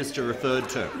his minister referred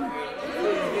to?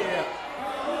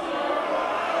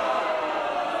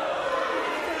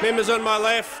 Members on my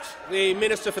left, the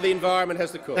Minister for the Environment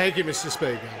has the call. Thank you, Mr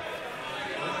Speaker.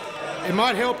 It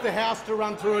might help the House to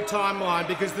run through a timeline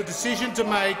because the decision to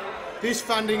make this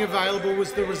funding available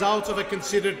was the result of a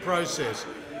considered process.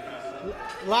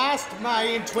 Last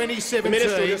May in 2017, the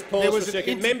Minister will just pause for a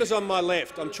second. Members on my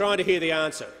left, I'm trying to hear the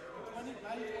answer.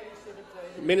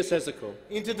 The Minister has the call.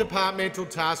 Interdepartmental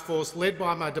task force led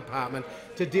by my department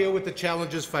to deal with the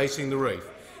challenges facing the reef.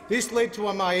 This led to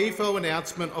a MyEFO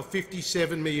announcement of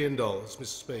 $57 million, Mr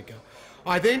Speaker.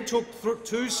 I then took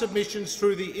 2 submissions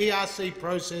through the ERC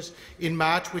process in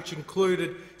March, which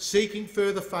included seeking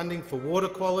further funding for water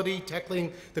quality,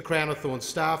 tackling the Crown of Thorns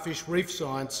starfish, reef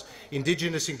science,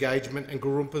 Indigenous engagement and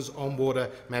Garumpa's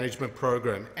on-water management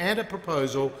program, and a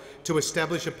proposal to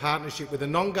establish a partnership with a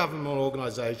non-governmental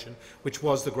organisation, which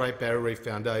was the Great Barrier Reef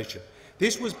Foundation.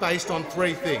 This was based on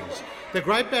 3 things: the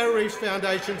Great Barrier Reef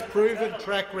Foundation's proven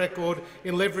track record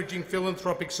in leveraging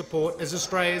philanthropic support as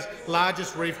Australia's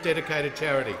largest reef-dedicated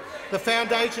charity, the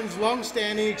Foundation's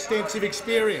long-standing extensive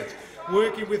experience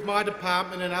working with my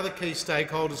department and other key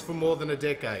stakeholders for more than a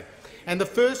decade, and the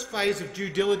first phase of due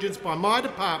diligence by my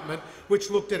department, which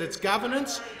looked at its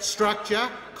governance, structure,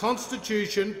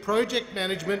 constitution, project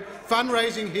management,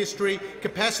 fundraising history,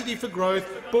 capacity for growth,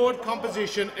 board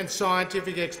composition and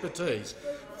scientific expertise.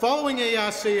 Following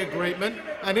ERC agreement,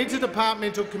 an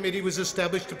interdepartmental committee was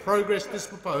established to progress this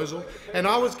proposal, and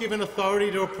I was given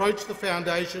authority to approach the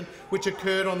Foundation, which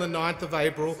occurred on the 9th of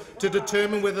April, to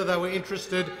determine whether they were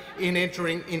interested in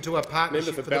entering into a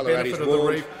partnership for the benefit of the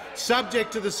reef,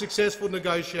 subject to the successful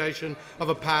negotiation of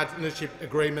a partnership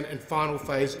agreement and final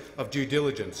phase of due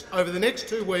diligence. Over the next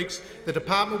 2 weeks, the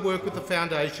department worked with the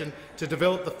Foundation to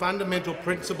develop the fundamental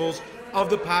principles of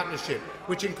the partnership,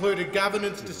 which included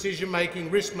governance,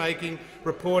 decision-making, risk-making,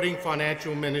 reporting,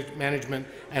 financial management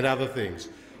and other things.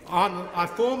 I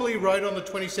formally wrote on the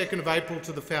 22nd of April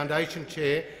to the Foundation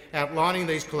Chair outlining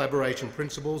these collaboration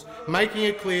principles, making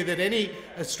it clear that any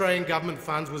Australian government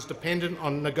funds was dependent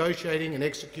on negotiating and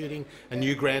executing a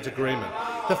new grant agreement.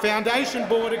 The Foundation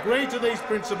Board agreed to these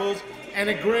principles and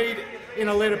agreed in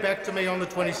a letter back to me on the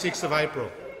 26th of April.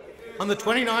 On the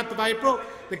 29th of April,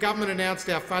 the government announced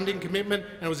our funding commitment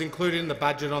and it was included in the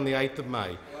budget on the 8th of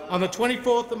May. On the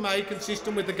 24th of May,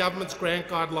 consistent with the government's grant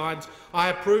guidelines, I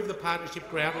approved the partnership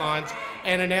grant lines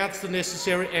and announced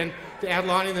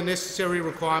outlining the necessary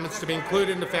requirements to be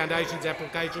included in the Foundation's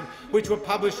application, which were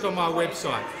published on my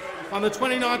website. On the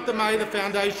 29th of May, the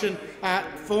Foundation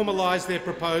formalised their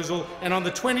proposal, and on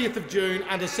the 20th of June,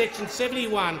 under Section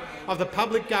 71 of the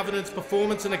Public Governance,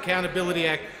 Performance and Accountability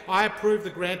Act, I approved the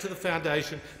grant to the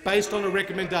Foundation based on a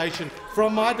recommendation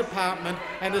from my department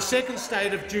and the second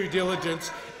stage of due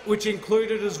diligence, which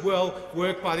included as well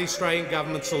work by the Australian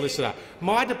Government Solicitor.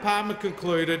 My department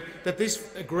concluded that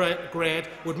this grant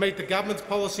would meet the government's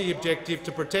policy objective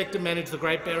to protect and manage the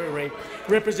Great Barrier Reef,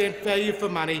 represent value for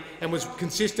money and was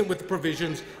consistent with the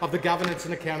provisions of the Governance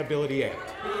and Accountability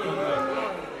Act.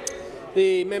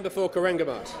 The member for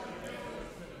Corangamite.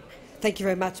 Thank you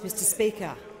very much, Mr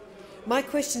Speaker. My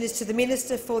question is to the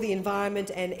Minister for the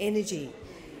Environment and Energy.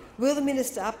 Will the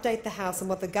minister update the House on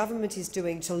what the government is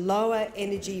doing to lower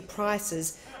energy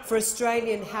prices for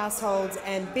Australian households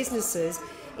and businesses,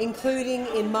 including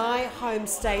in my home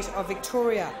state of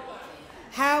Victoria?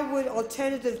 How would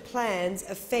alternative plans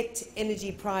affect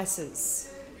energy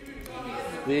prices?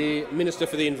 The Minister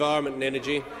for the Environment and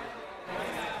Energy.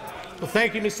 Well,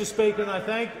 thank you, Mr Speaker, and I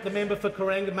thank the member for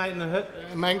Corangamite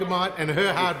and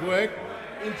her hard work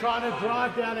in trying to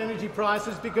drive down energy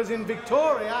prices, because in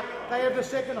Victoria they have the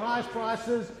second highest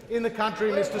prices in the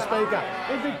country, Mr Speaker.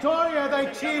 In Victoria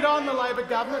they cheered on the Labor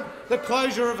government, the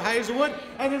closure of Hazelwood,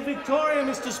 and in Victoria,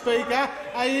 Mr Speaker,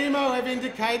 AEMO have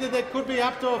indicated there could be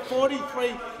up to a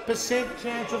 43%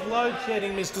 chance of load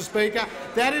shedding, Mr Speaker.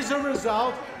 That is a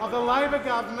result of the Labor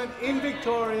government in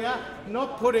Victoria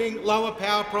not putting lower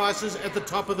power prices at the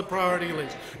top of the priority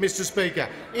list, Mr Speaker.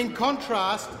 In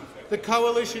contrast, the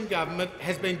coalition government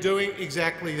has been doing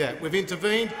exactly that. We've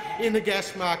intervened in the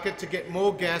gas market to get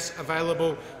more gas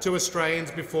available to Australians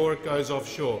before it goes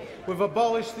offshore. We've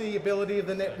abolished the ability of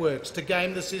the networks to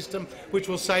game the system, which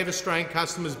will save Australian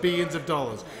customers billions of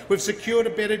dollars. We've secured a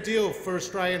better deal for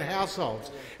Australian households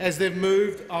as they've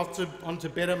moved onto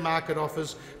better market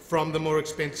offers from the more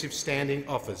expensive standing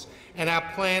offers. And our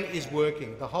plan is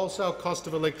working. The wholesale cost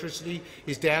of electricity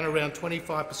is down around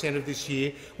 25% of this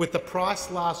year, with the price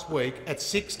last week at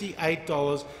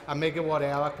 $68 a megawatt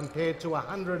hour compared to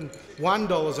 $101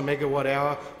 a megawatt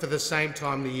hour for the same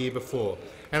time the year before.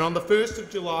 And on the 1st of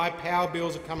July, power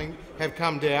bills have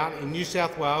come down in New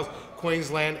South Wales,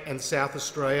 Queensland and South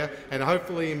Australia, and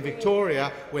hopefully in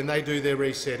Victoria when they do their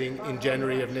resetting in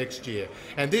January of next year.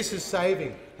 And this is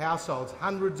saving households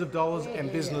hundreds of dollars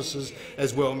and businesses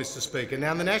as well, Mr Speaker.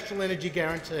 Now, the National Energy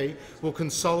Guarantee will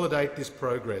consolidate this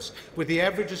progress, with the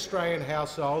average Australian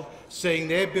household seeing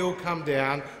their bill come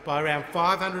down by around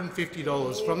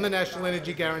 $550 from the National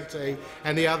Energy Guarantee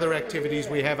and the other activities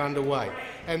we have underway.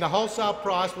 And the wholesale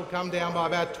price will come down by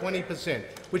about 20%,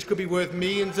 which could be worth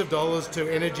millions of dollars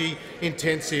to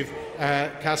energy-intensive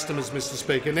customers, Mr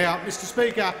Speaker. Now, Mr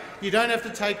Speaker, you don't have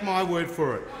to take my word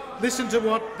for it. Listen to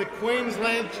what the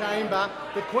Queensland Chamber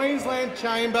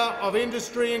of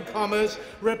Industry and Commerce,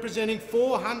 representing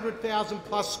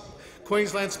 400,000+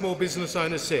 Queensland small business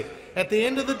owners, said. At the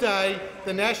end of the day,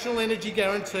 the National Energy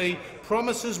Guarantee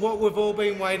promises what we've all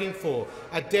been waiting for: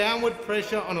 a downward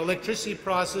pressure on electricity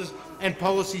prices and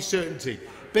policy certainty.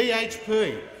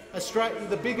 BHP,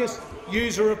 the biggest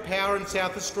user of power in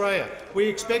South Australia. We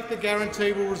expect the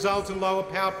guarantee will result in lower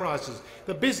power prices.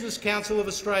 The Business Council of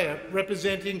Australia,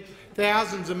 representing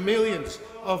thousands and millions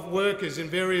of workers in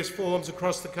various forms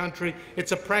across the country,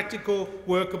 it's a practical,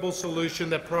 workable solution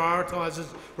that prioritises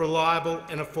reliable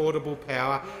and affordable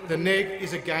power. The NEG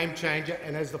is a game-changer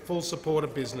and has the full support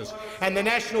of business. And the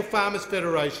National Farmers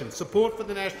Federation, support for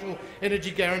the National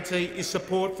Energy Guarantee is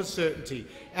support for certainty.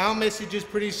 Our message is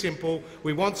pretty simple.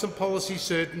 We want some policy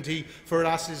certainty. For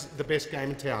us, is the best game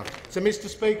in town. So, Mr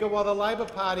Speaker, while the Labor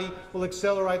Party will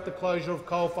accelerate the closure of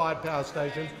coal-fired power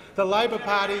stations, the Labor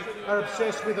Party are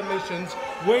obsessed with emissions.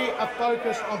 We are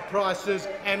focused on prices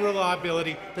and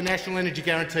reliability. The National Energy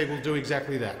Guarantee will do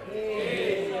exactly that.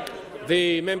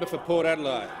 The member for Port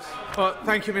Adelaide. Well,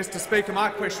 thank you, Mr Speaker. My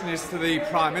question is to the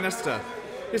Prime Minister.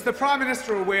 Is the Prime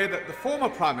Minister aware that the former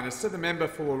Prime Minister, the member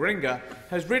for Warringah,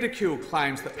 has ridiculed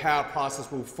claims that power prices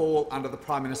will fall under the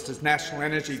Prime Minister's National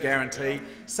Energy Guarantee,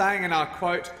 saying, and I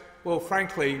quote, "Well,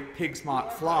 frankly, pigs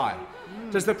might fly."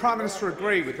 Does the Prime Minister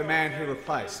agree with the man who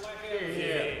replaced?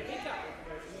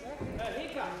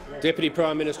 Deputy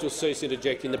Prime Minister will cease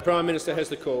interjecting. The Prime Minister has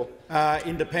the call.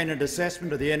 Independent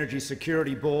assessment of the Energy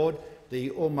Security Board, the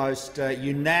almost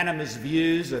unanimous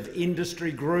views of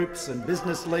industry groups and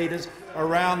business leaders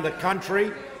around the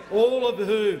country, all of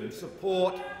whom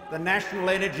support the National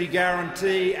Energy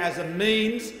Guarantee as a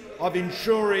means of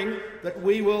ensuring that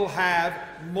we will have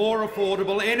more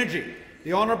affordable energy.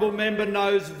 The honourable member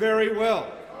knows very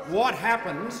well what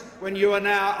happens when you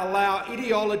now allow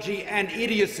ideology and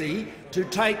idiocy to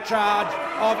take charge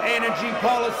of energy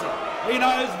policy. He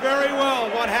knows very well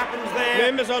what happens there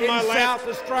in South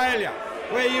Australia,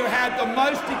 where you had the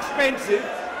most expensive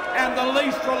and the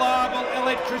least reliable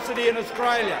electricity in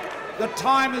Australia. The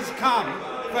time has come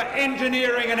for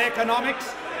engineering and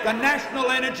economics. The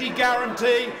National Energy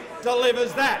Guarantee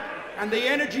delivers that. And the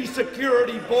Energy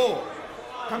Security Board,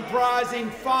 comprising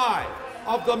 5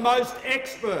 of the most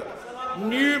expert,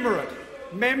 numerate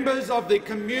members of the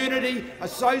community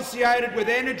associated with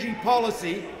energy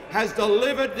policy, has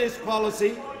delivered this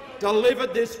policy,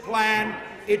 delivered this plan.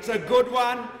 It's a good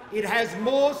one. It has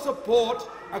more support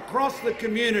across the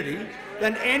community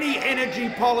than any energy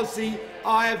policy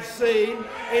I have seen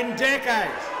in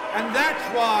decades. And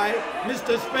that's why,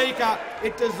 Mr Speaker,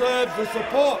 it deserves the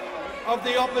support of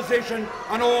the opposition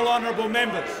and all honourable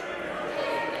members.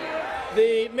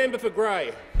 The member for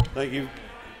Grey. Thank you.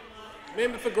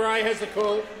 Member for Grey has the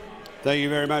call. Thank you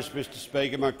very much, Mr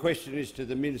Speaker. My question is to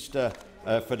the Minister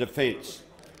for Defence,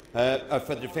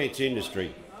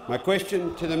 Industry. My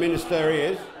question to the Minister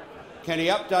is, can he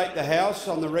update the House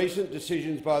on the recent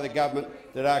decisions by the government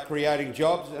that are creating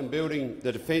jobs and building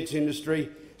the defence industry,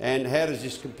 and how does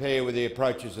this compare with the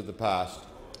approaches of the past?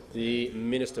 The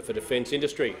Minister for Defence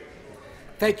Industry.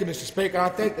 Thank you, Mr Speaker. I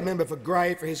thank the member for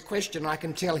Grey for his question. I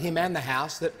can tell him and the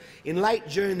House that in late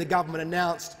June the government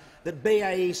announced that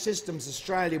BAE Systems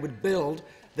Australia would build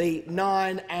the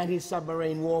 9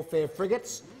 anti-submarine warfare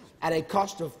frigates at a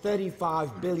cost of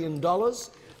 $35 billion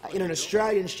in an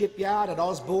Australian shipyard at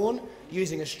Osborne,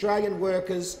 using Australian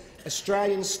workers,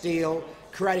 Australian steel,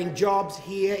 creating jobs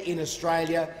here in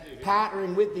Australia,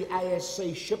 partnering with the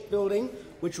ASC Shipbuilding,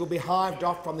 which will be hived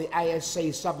off from the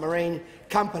ASC Submarine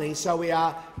Company. So we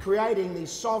are creating the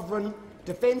sovereign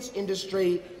defence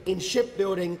industry in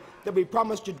shipbuilding that we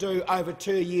promised to do over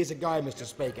 2 years ago, Mr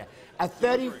Speaker. A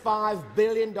 $35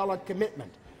 billion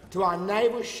commitment to our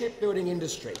naval shipbuilding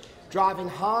industry, driving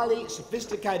highly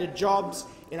sophisticated jobs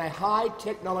in a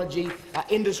high-technology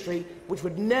industry, which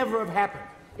would never have happened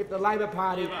if the Labor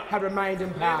Party had remained in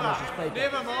power, Mr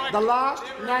Speaker. The last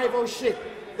naval ship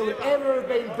that would ever have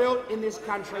been built in this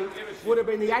country would have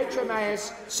been the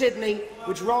HMAS Sydney,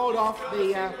 which rolled off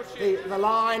the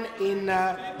line in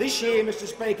this year, Mr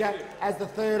Speaker, as the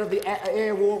third of the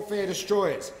air warfare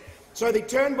destroyers. So the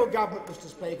Turnbull government, Mr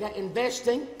Speaker,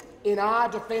 investing in our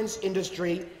defence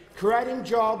industry, creating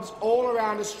jobs all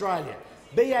around Australia.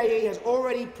 BAE has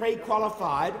already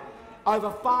pre-qualified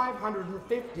over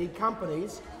 550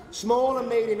 companies, small and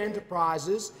medium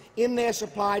enterprises, in their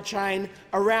supply chain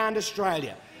around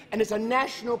Australia. And it's a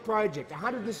national project.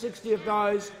 160 of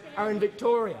those are in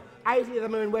Victoria, 80 of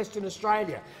them are in Western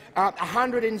Australia,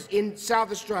 100 in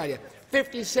South Australia,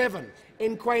 57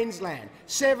 in Queensland,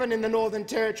 7 in the Northern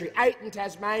Territory, 8 in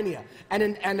Tasmania,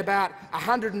 and about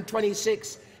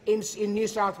 126 in New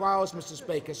South Wales, Mr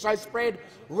Speaker. So spread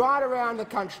right around the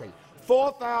country.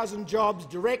 4,000 jobs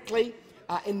directly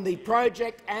in the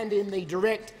project and in the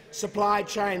direct supply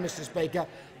chain, Mr Speaker.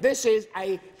 This is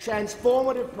a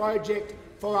transformative project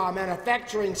for our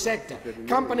manufacturing sector.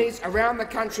 Companies around the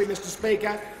country, Mr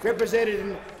Speaker,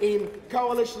 represented in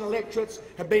coalition electorates,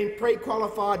 have been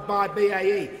pre-qualified by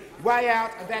BAE. Way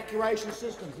Out Evacuation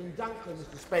Systems in Dunkley,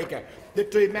 Mr Speaker,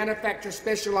 that do manufacture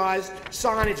specialised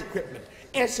signage equipment.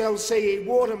 SLCE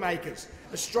Watermakers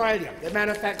Australia, that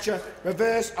manufacture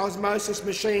reverse osmosis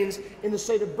machines in the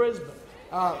seat of Brisbane.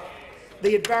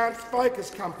 The Advanced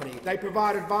Focus Company, they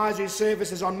provide advisory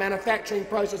services on manufacturing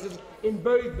processes in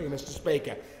Boothby, Mr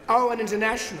Speaker. Owen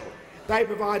International, they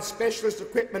provide specialist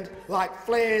equipment like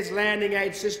flares, landing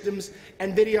aid systems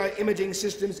and video imaging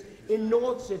systems in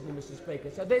North Sydney, Mr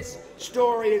Speaker. So this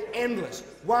story is endless.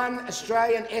 One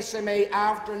Australian SME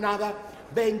after another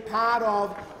being part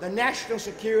of the national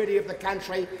security of the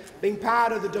country, being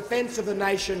part of the defence of the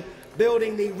nation,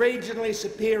 building the regionally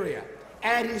superior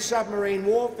anti-submarine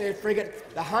warfare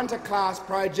frigate, the Hunter-class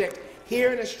project,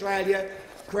 here in Australia,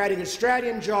 creating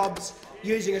Australian jobs,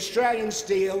 using Australian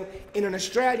steel in an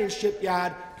Australian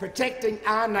shipyard, protecting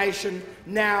our nation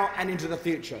now and into the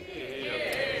future.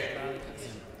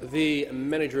 The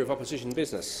Manager of Opposition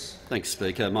Business. Thanks,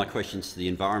 Speaker. My question is to the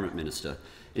Environment Minister.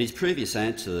 In his previous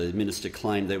answer, the minister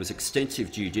claimed there was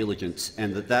extensive due diligence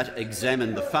and that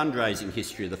examined the fundraising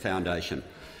history of the foundation.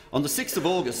 On the 6th of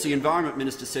August, the Environment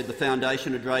Minister said the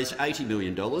foundation had raised $80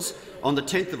 million. On the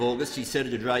 10th of August, he said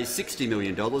it had raised $60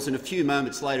 million, and a few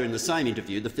moments later in the same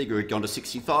interview, the figure had gone to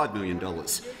 $65 million.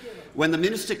 When the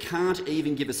minister can't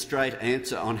even give a straight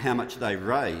answer on how much they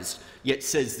raised, yet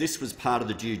says this was part of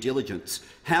the due diligence,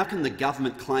 how can the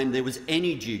government claim there was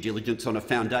any due diligence on a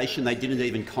foundation they didn't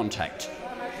even contact?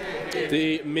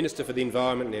 The Minister for the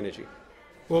Environment and Energy.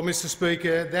 Well, Mr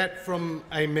Speaker, that from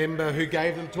a member who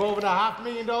gave them $12.5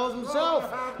 million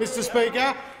himself, Mr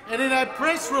Speaker, and in a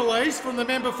press release from the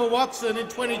member for Watson in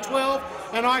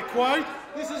 2012, and I quote,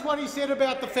 this is what he said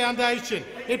about the foundation.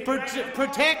 It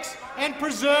protects and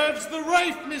preserves the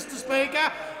reef, Mr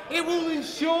Speaker. It will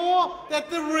ensure that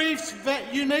the reef's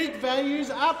unique values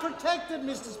are protected,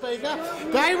 Mr Speaker.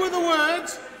 They were the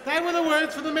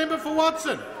words for the member for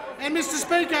Watson. And, Mr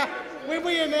Speaker, when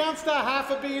we announced our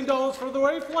 $500 million for the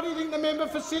reef, what do you think the member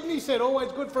for Sydney said?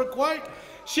 Always good for a quote.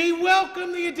 She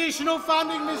welcomed the additional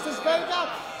funding, Mr Speaker.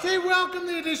 She welcomed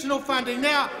the additional funding.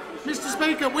 Now, Mr.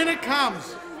 Speaker, when it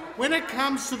comes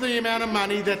to the amount of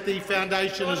money that the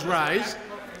foundation has raised,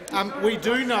 we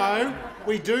do know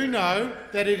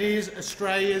that it is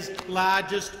Australia's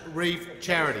largest reef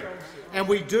charity, and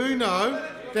we do know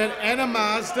that Anna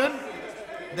Marsden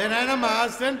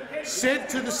said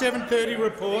to the 7:30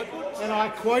 report, and I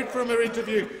quote from her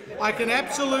interview, "I can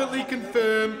absolutely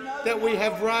confirm that we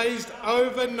have raised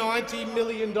over $90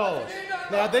 million.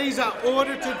 Now, these are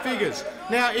audited figures.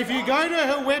 Now, if you go to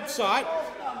her website,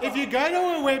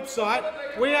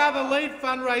 we are the lead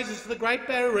fundraisers for the Great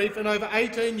Barrier Reef, and over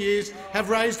 18 years have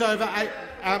raised over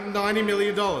 $90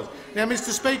 million. Now,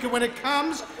 Mr. Speaker, when it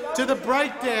comes to the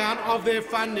breakdown of their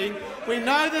funding, we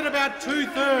know that about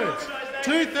two-thirds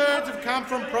have come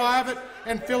from private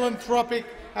and philanthropic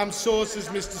sources,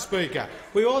 Mr. Speaker.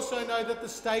 We also know that the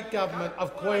state government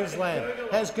of Queensland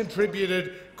has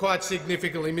contributed quite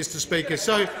significantly, Mr. Speaker.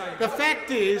 So the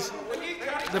fact is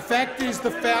the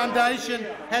foundation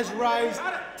has raised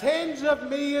tens of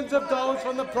millions of dollars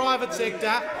from the private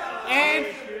sector and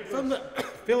from the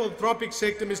philanthropic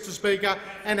sector, Mr. Speaker,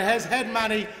 and has had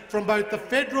money from both the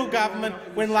federal government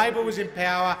when Labor was in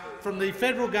power, from the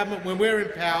federal government when we're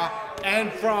in power,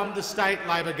 and from the state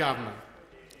Labor government.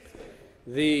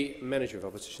 The Manager of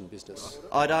Opposition Business.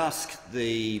 I'd ask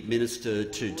the minister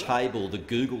to table the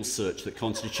Google search that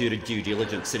constituted due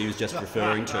diligence that he was just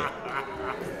referring to.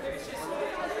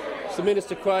 Is the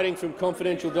minister quoting from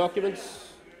confidential documents?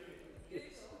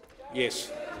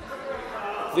 Yes.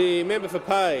 The member for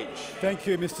Page. Thank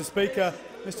you, Mr. Speaker.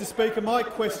 Mr. Speaker, my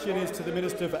question is to the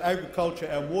Minister for Agriculture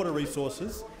and Water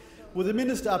Resources. Will the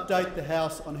minister update the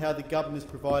House on how the government is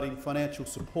providing financial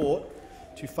support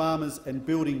to farmers and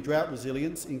building drought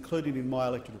resilience, including in my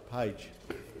electorate of Page?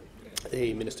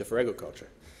 The Minister for Agriculture.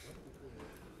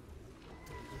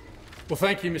 Well,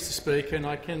 thank you, Mr. Speaker, and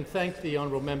I can thank the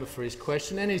honourable member for his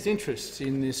question and his interest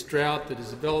in this drought that is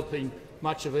developing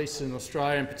much of eastern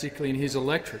Australia, and particularly in his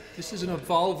electorate. This is an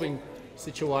evolving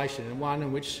situation, and one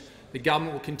in which the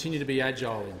government will continue to be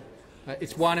agile in.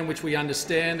 It's one in which we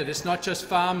understand that it's not just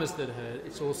farmers that hurt,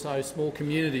 it's also small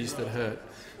communities that hurt.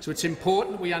 So it's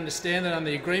important we understand that under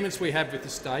the agreements we have with the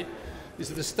state is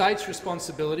that the state's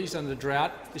responsibilities under the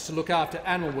drought is to look after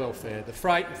animal welfare, the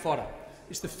freight and fodder.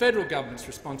 It's the federal government's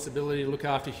responsibility to look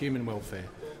after human welfare.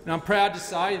 And I'm proud to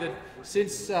say that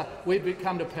since we've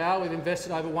come to power, we've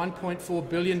invested over $1.4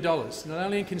 billion, not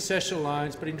only in concessional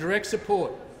loans but in direct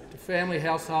support to family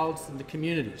households and to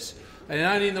communities. And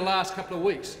only in the last couple of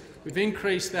weeks, we've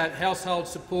increased that household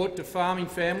support to farming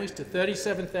families to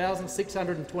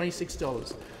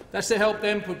 $37,626. That's to help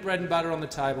them put bread and butter on the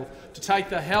table, to take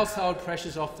the household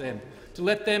pressures off them, to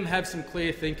let them have some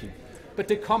clear thinking. But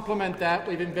to complement that,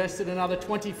 we've invested another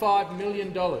 $25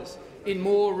 million in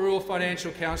more rural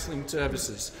financial counselling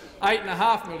services.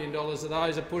 $8.5 million of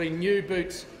those are putting new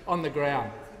boots on the ground.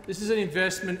 This is an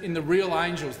investment in the real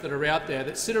angels that are out there,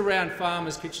 that sit around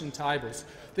farmers' kitchen tables,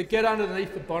 that get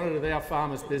underneath the bonnet of our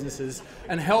farmers' businesses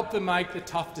and help them make the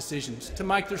tough decisions, to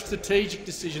make the strategic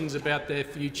decisions about their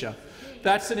future.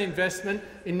 That's an investment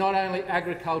in not only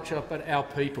agriculture but our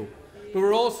people. But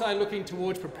we're also looking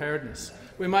towards preparedness.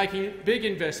 We're making big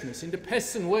investments into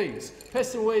pests and weeds.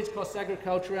 Pests and weeds cost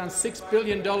agriculture around $6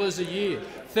 billion a year.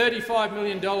 $35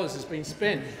 million has been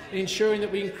spent in ensuring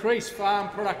that we increase farm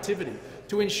productivity,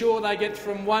 to ensure they get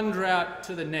from one drought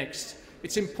to the next.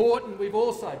 It's important we've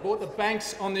also brought the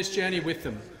banks on this journey with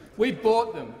them. We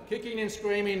bought them, kicking and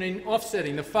screaming in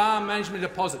offsetting the farm management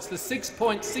deposits, the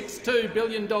 $6.62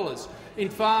 billion in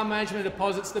farm management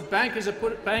deposits the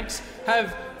banks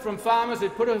have from farmers who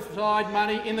put aside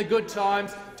money in the good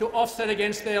times to offset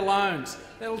against their loans.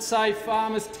 That will save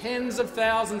farmers tens of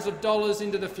thousands of dollars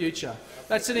into the future.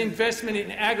 That's an investment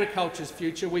in agriculture's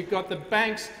future. We've got the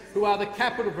banks, who are the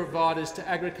capital providers to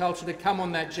agriculture, to come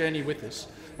on that journey with us.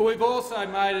 But we've also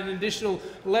made an additional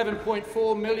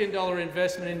 $11.4 million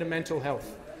investment into mental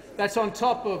health. That's on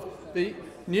top of the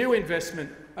new investment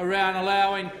around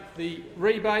allowing the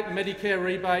rebate, the Medicare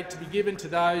rebate, to be given to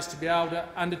those to be able to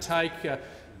undertake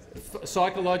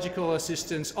psychological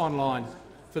assistance online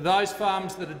for those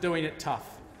farmers that are doing it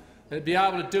tough. They'd be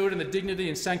able to do it in the dignity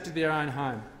and sanctity of their own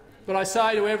home. But I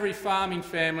say to every farming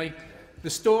family, the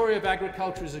story of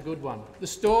agriculture is a good one. The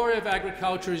story of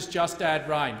agriculture is just add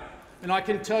rain. And I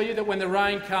can tell you that when the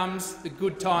rain comes, the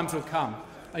good times will come.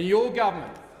 And your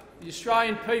government, the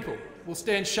Australian people, will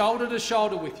stand shoulder to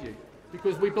shoulder with you,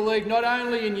 because we believe not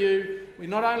only in you,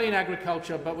 not only in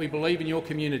agriculture, but we believe in your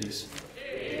communities.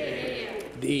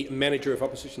 The Manager of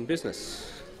Opposition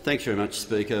Business. Thanks very much,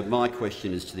 Speaker. My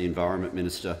question is to the Environment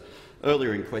Minister.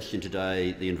 Earlier in question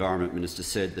today, the Environment Minister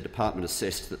said the department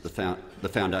assessed that the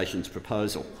Foundation's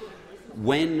proposal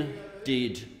When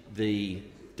did the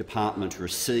department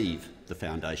receive the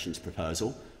foundation's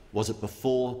proposal? Was it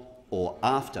before or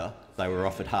after they were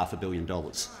offered $500 million?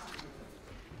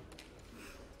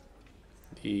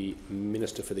 The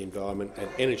Minister for the Environment and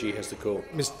Energy has the call.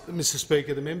 Mr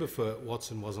Speaker, the member for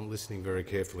Watson wasn't listening very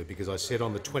carefully, because I said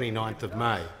on the 29th of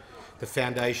May the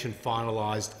foundation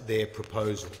finalised their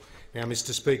proposal. Now,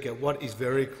 Mr Speaker, what is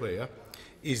very clear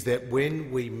is that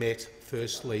when we met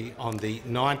firstly on the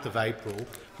 9th of April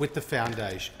with the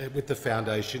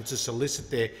foundation to solicit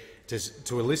their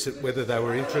to elicit whether they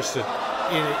were interested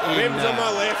in members on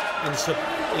my left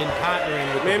in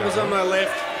partnering with members the on my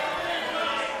left.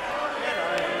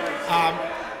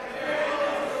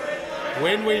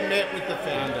 When we met with the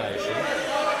foundation,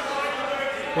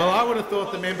 well, I would have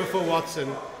thought the member for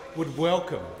Watson would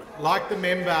welcome, like the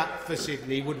member for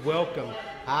Sydney, would welcome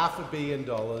 $500 million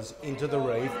into the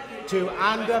reef to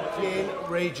underpin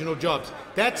regional jobs.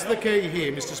 That's the key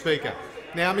here, Mr Speaker.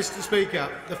 Now, Mr Speaker,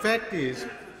 the fact is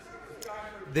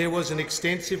there was an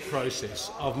extensive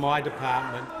process of my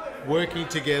department working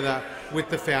together with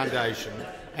the foundation,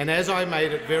 and as I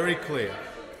made it very clear,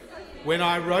 when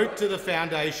I wrote to the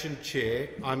foundation chair,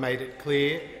 I made it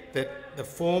clear that the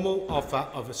formal offer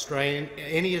of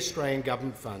any Australian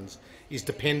government funds is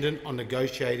dependent on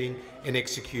negotiating and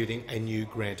executing a new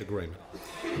grant agreement.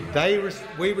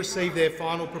 We received their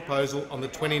final proposal on the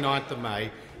 29th of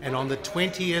May, and on the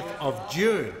 20th of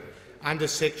June, under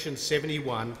Section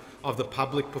 71 of the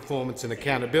Public Performance and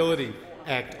Accountability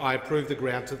Act, I approved the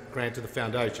grant to the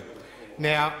foundation.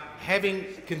 Now, having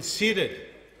considered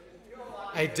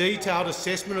a detailed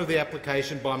assessment of the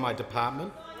application by my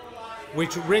department,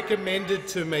 which recommended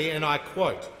to me, and I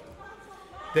quote,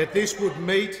 that this would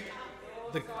meet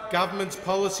the government's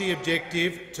policy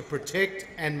objective to protect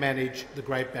and manage the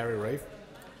Great Barrier Reef,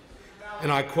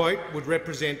 and I quote, would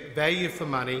represent value for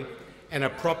money and a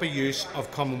proper use of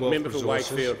Commonwealth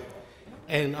resources,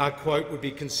 and I quote, would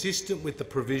be consistent with the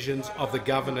provisions of the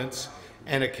Governance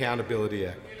and Accountability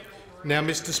Act. Now,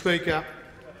 Mr Speaker,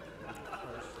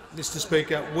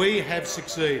 we have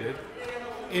succeeded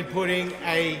in putting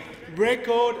a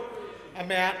record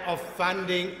amount of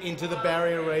funding into the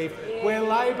Barrier Reef where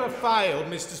Labor failed,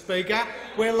 Mr Speaker,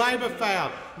 where Labor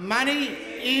failed. Money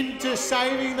into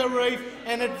saving the reef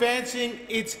and advancing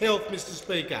its health, Mr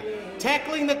Speaker.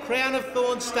 Tackling the crown of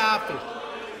thorns starfish.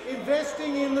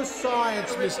 Investing in the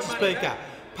science, Mr Speaker.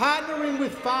 Partnering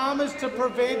with farmers to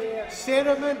prevent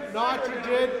sediment,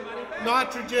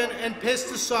 nitrogen and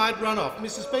pesticide runoff.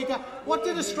 Mr Speaker, what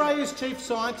did Australia's chief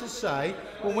scientist say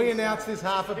when we announced this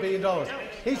 $500 million?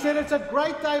 He said it's a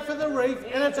great day for the reef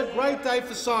and it's a great day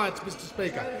for science, Mr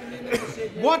Speaker.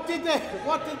 What did the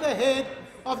head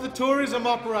of the tourism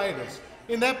operators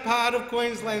in that part of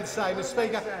Queensland say, Mr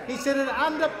Speaker? He said it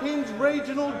underpins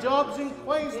regional jobs in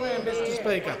Queensland, Mr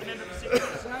Speaker.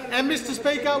 And, Mr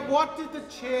Speaker, what did the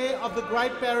chair of the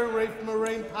Great Barrier Reef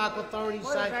Marine Park Authority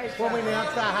say when we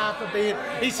announced the $500 million?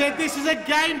 He said this is a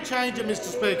game changer, Mr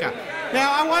Speaker.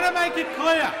 Now, I want to make it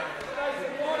clear.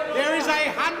 There is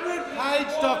a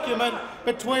 100-page document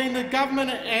between the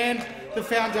government and the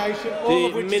foundation, all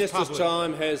of which is Minister's public.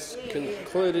 time has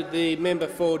concluded. The member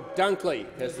for Dunkley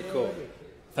has the call.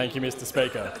 Thank you, Mr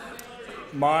Speaker.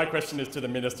 My question is to the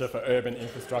Minister for Urban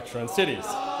Infrastructure and Cities.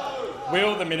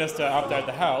 Will the minister update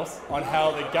the House on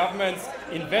how the government's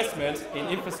investment in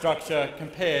infrastructure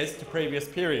compares to previous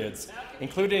periods,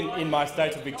 including in my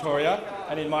state of Victoria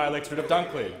and in my electorate of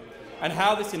Dunkley, and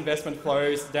how this investment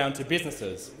flows down to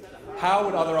businesses? How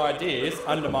would other ideas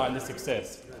undermine this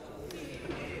success?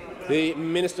 The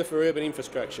Minister for Urban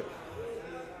Infrastructure.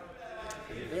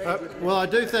 Well, I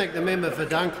do thank the member for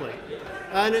Dunkley,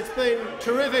 and it's been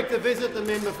terrific to visit the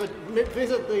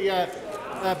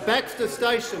Baxter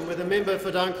Station with the member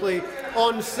for Dunkley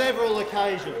on several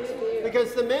occasions,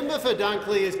 because the member for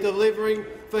Dunkley is delivering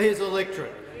for his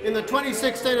electorate. In the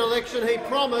 2016 election, he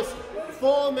promised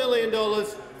 $4 million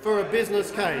for a business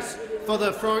case for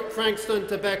the Frankston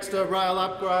to Baxter rail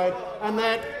upgrade, and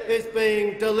that is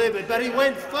being delivered. But he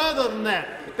went further than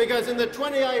that, because in the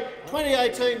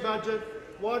 2018 budget,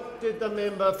 what did the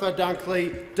member for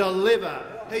Dunkley deliver?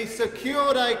 He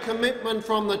secured a commitment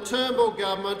from the Turnbull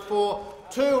government for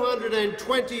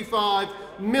 $225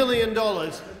 million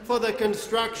for the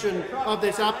construction of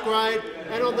this upgrade,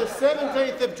 and on the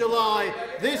 17th of July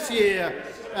this year,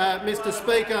 Mr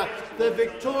Speaker, the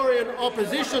Victorian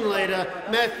opposition leader,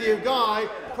 Matthew Guy,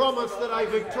 promised that a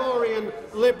Victorian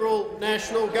Liberal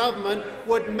National Government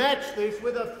would match this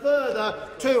with a further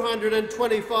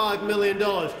 $225 million.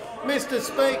 Mr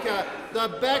Speaker, the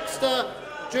Baxter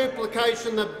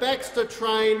duplication, the Baxter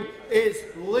train is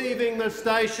leaving the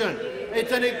station.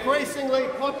 It's an increasingly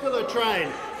popular train,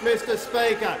 Mr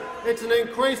Speaker. It's an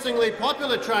increasingly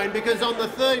popular train because on the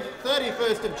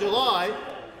 31st of July,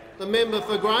 the member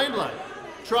for Grayndler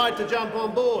tried to jump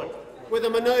on board with a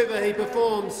manoeuvre he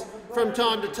performs from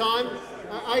time to time.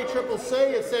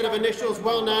 ACCC, a set of initials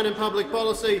well known in public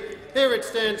policy. Here it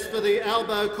stands for the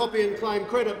Albo Copy and Claim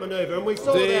Credit Manoeuvre, and we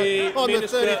saw that on the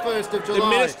 31st of July. The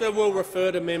minister will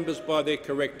refer to members by their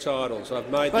correct titles. I've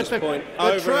made this point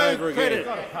over and over again.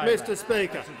 Mr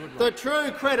Speaker, the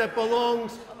true credit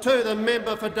belongs to the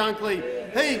member for Dunkley.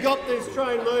 He got this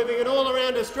train moving, and all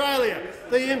around Australia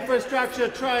the infrastructure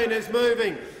train is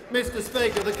moving. Mr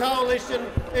Speaker, the coalition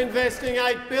investing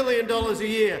 $8 billion a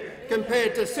year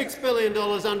compared to $6 billion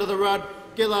under the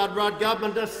Gillard-Rudd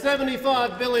government, a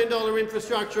 $75 billion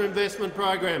infrastructure investment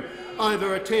program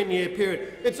over a 10-year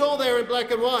period. It's all there in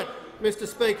black and white, Mr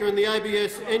Speaker, in the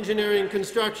ABS Engineering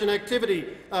Construction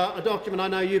Activity, a document I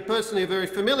know you personally are very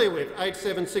familiar with,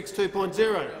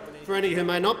 8762.0. For any who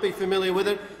may not be familiar with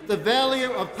it, the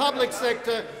value of public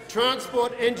sector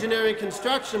transport engineering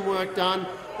construction work done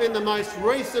in the most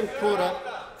recent quarter,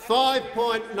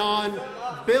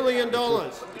 $5.9 billion,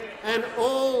 an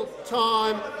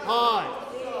all-time high.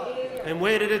 And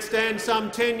where did it stand some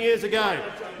 10 years ago,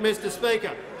 Mr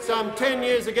Speaker? Some 10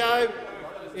 years ago,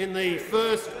 in the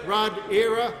first Rudd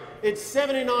era, it's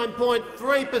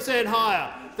 79.3%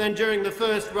 higher than during the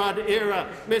first Rudd era,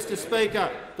 Mr Speaker.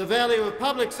 The value of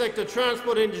public sector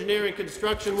transport engineering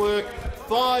construction work,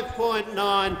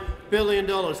 $5.9 billion.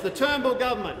 The Turnbull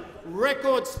government,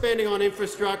 record spending on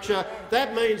infrastructure.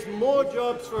 That means more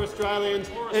jobs for Australians.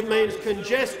 It means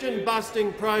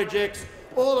congestion-busting projects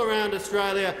all around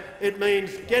Australia. It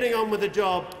means getting on with the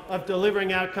job of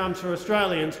delivering outcomes for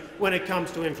Australians when it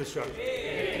comes to infrastructure.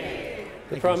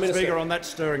 Mr Speaker, on that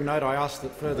stirring note, I ask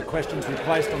that further questions be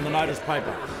placed on the notice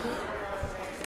paper.